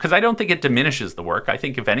in. Because I don't think it diminishes the work. I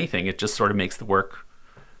think if anything, it just sort of makes the work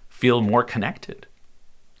feel more connected,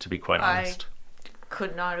 to be quite honest. I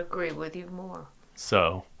could not agree with you more.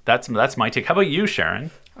 So that's my take. How about you,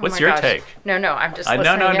 Sharon? What's your take? No, I'm just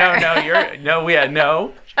listening.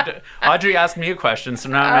 No. Audrey asked me a question, so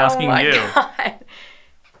now I'm asking you. God.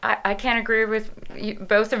 I can't agree with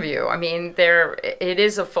both of you. I mean, it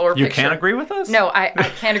is a fuller picture. You can't agree with us? No, I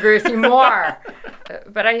can't agree with you more.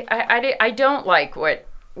 But I don't like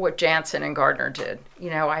what Jansen and Gardner did.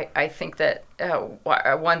 I think that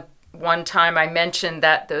one time I mentioned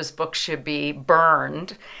that those books should be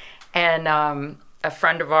burned, and a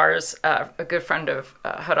friend of ours, a good friend of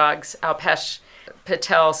Harag's, Alpesh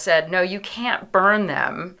Patel, said, no, you can't burn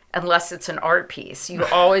them unless it's an art piece. You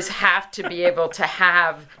always have to be able to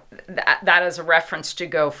have that as a reference to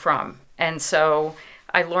go from. And so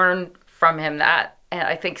I learned from him that, and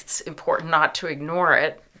I think it's important not to ignore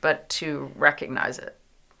it, but to recognize it.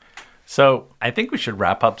 So I think we should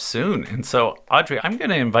wrap up soon. And so, Audrey, I'm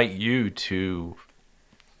going to invite you to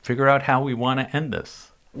figure out how we want to end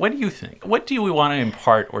this. What do you think? What do we want to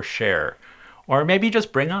impart or share? Or maybe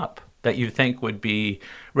just bring up that you think would be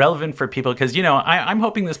relevant for people? Because, I'm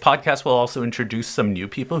hoping this podcast will also introduce some new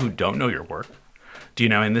people who don't know your work. Do you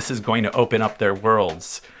know? And this is going to open up their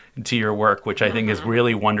worlds to your work, which I think is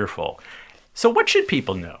really wonderful. So what should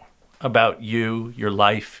people know about you, your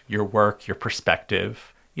life, your work, your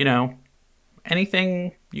perspective?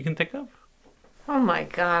 Anything you can think of? Oh my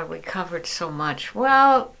God, we covered so much.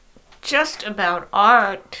 Well, just about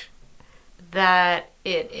art, that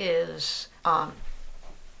it is not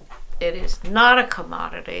a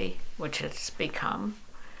commodity, which it's become,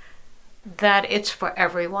 that it's for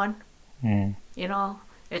everyone.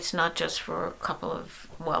 It's not just for a couple of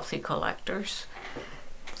wealthy collectors,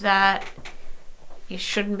 that you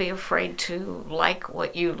shouldn't be afraid to like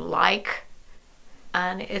what you like.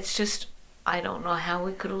 And it's just, I don't know how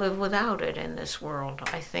we could live without it in this world.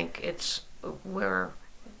 I think we're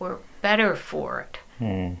better for it.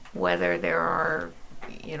 Whether there are,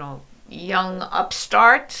 young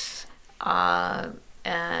upstarts, but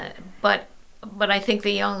I think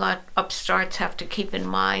the young upstarts have to keep in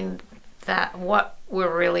mind that what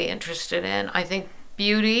we're really interested in. I think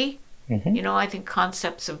beauty, I think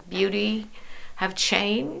concepts of beauty have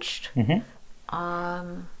changed.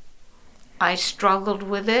 I struggled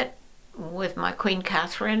with it with my Queen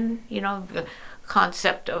Catherine, the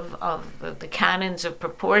concept of the canons of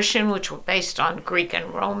proportion, which were based on Greek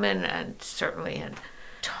and Roman, and certainly in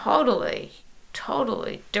totally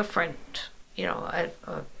different,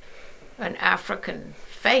 an African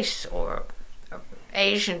face or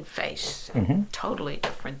Asian face, totally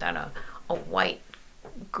different than a white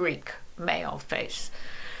Greek male face.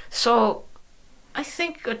 So I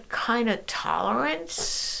think a kind of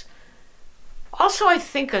tolerance. Also, I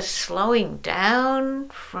think a slowing down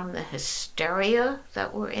from the hysteria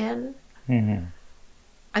that we're in.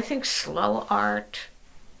 I think slow art,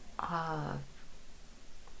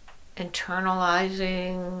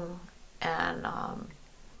 internalizing, and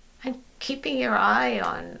keeping your eye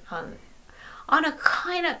on a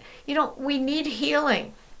kind of, we need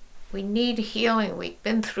healing. We need healing. We've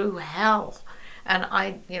been through hell. And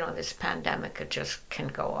this pandemic, it just can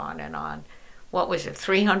go on and on. What was it,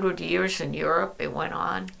 300 years in Europe it went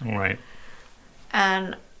on? Right.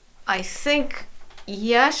 And I think,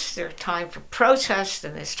 yes, there's time for protest,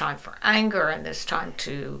 and there's time for anger, and there's time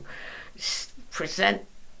to present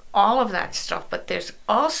all of that stuff, but there's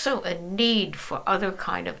also a need for other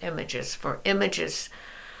kind of images, for images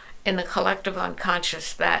in the collective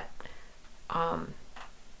unconscious that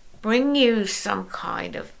bring you some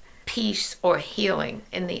kind of peace or healing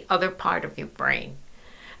in the other part of your brain.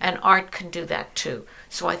 And art can do that too.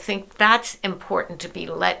 So I think that's important to be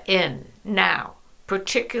let in now,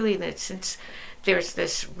 particularly that since there's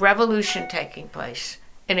this revolution taking place,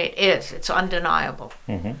 and it's undeniable,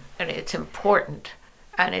 and it's important,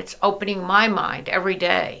 and it's opening my mind every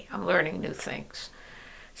day. I'm learning new things.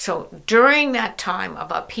 So during that time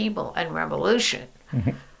of upheaval and revolution,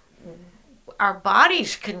 our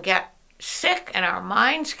bodies can get sick and our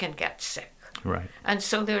minds can get sick. Right. And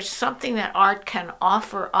so there's something that art can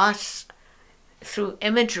offer us through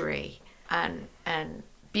imagery and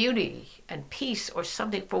beauty and peace, or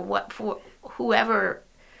something for whoever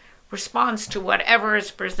responds to whatever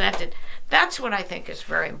is presented. That's what I think is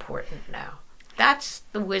very important now. That's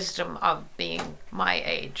the wisdom of being my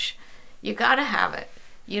age. You got to have it.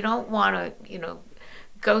 You don't want to,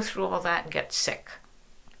 go through all that and get sick.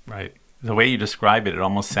 Right. The way you describe it, it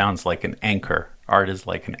almost sounds like an anchor. Art is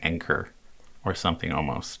like an anchor or something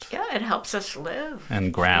almost. Yeah, it helps us live.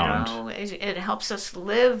 And ground. It helps us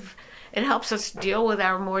live. It helps us deal with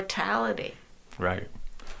our mortality. Right.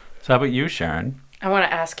 So how about you, Sharon? I want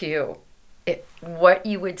to ask you what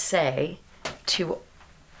you would say to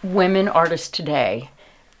women artists today,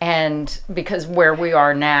 and because where we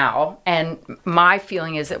are now, and my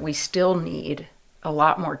feeling is that we still need a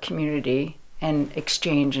lot more community and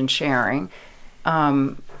exchange and sharing,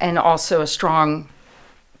 and also a strong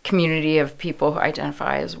community of people who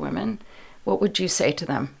identify as women. What would you say to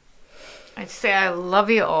them? I'd say I love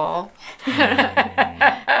you all.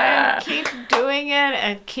 And keep doing it,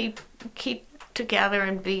 and keep together,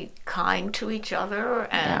 and be kind to each other,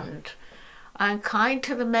 and kind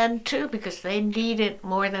to the men too, because they need it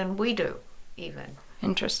more than we do, even.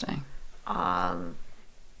 Interesting. And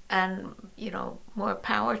more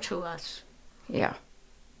power to us. Yeah.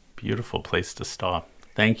 Beautiful place to stop.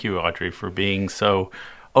 Thank you, Audrey, for being so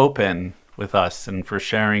open with us and for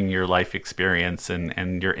sharing your life experience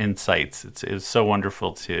and your insights. It's so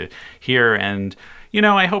wonderful to hear. And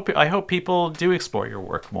I hope people do explore your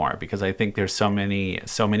work more, because I think there's so many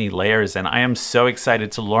layers, and I am so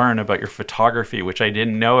excited to learn about your photography, which I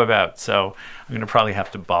didn't know about. So I'm going to probably have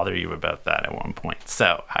to bother you about that at one point.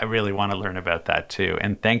 So I really want to learn about that too.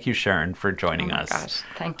 And thank you, Sharon, for joining us. Gosh,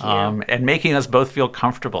 thank you. And making us both feel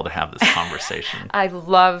comfortable to have this conversation. I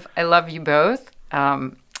love you both.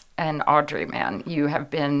 And Audrey, man, you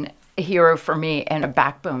have been a hero for me and a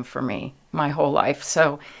backbone for me my whole life.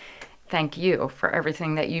 So thank you for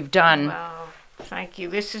everything that you've done. Well, thank you.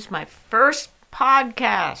 This is my first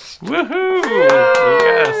podcast. Woohoo!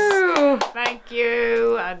 Yes. Thank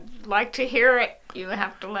you. I'd like to hear it. You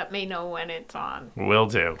have to let me know when it's on. Will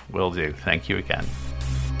do. Thank you again.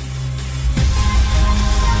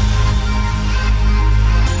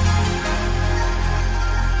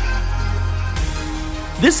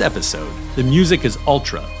 This episode, the music is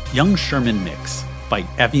Ultra, Young Sherman Mix. by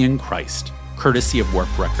Evian Christ, courtesy of Warp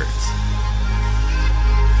Records.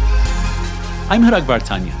 I'm Hrag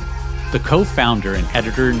Vartanyan, the co-founder and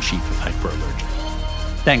editor-in-chief of Hyperallergic.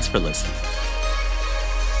 Thanks for listening.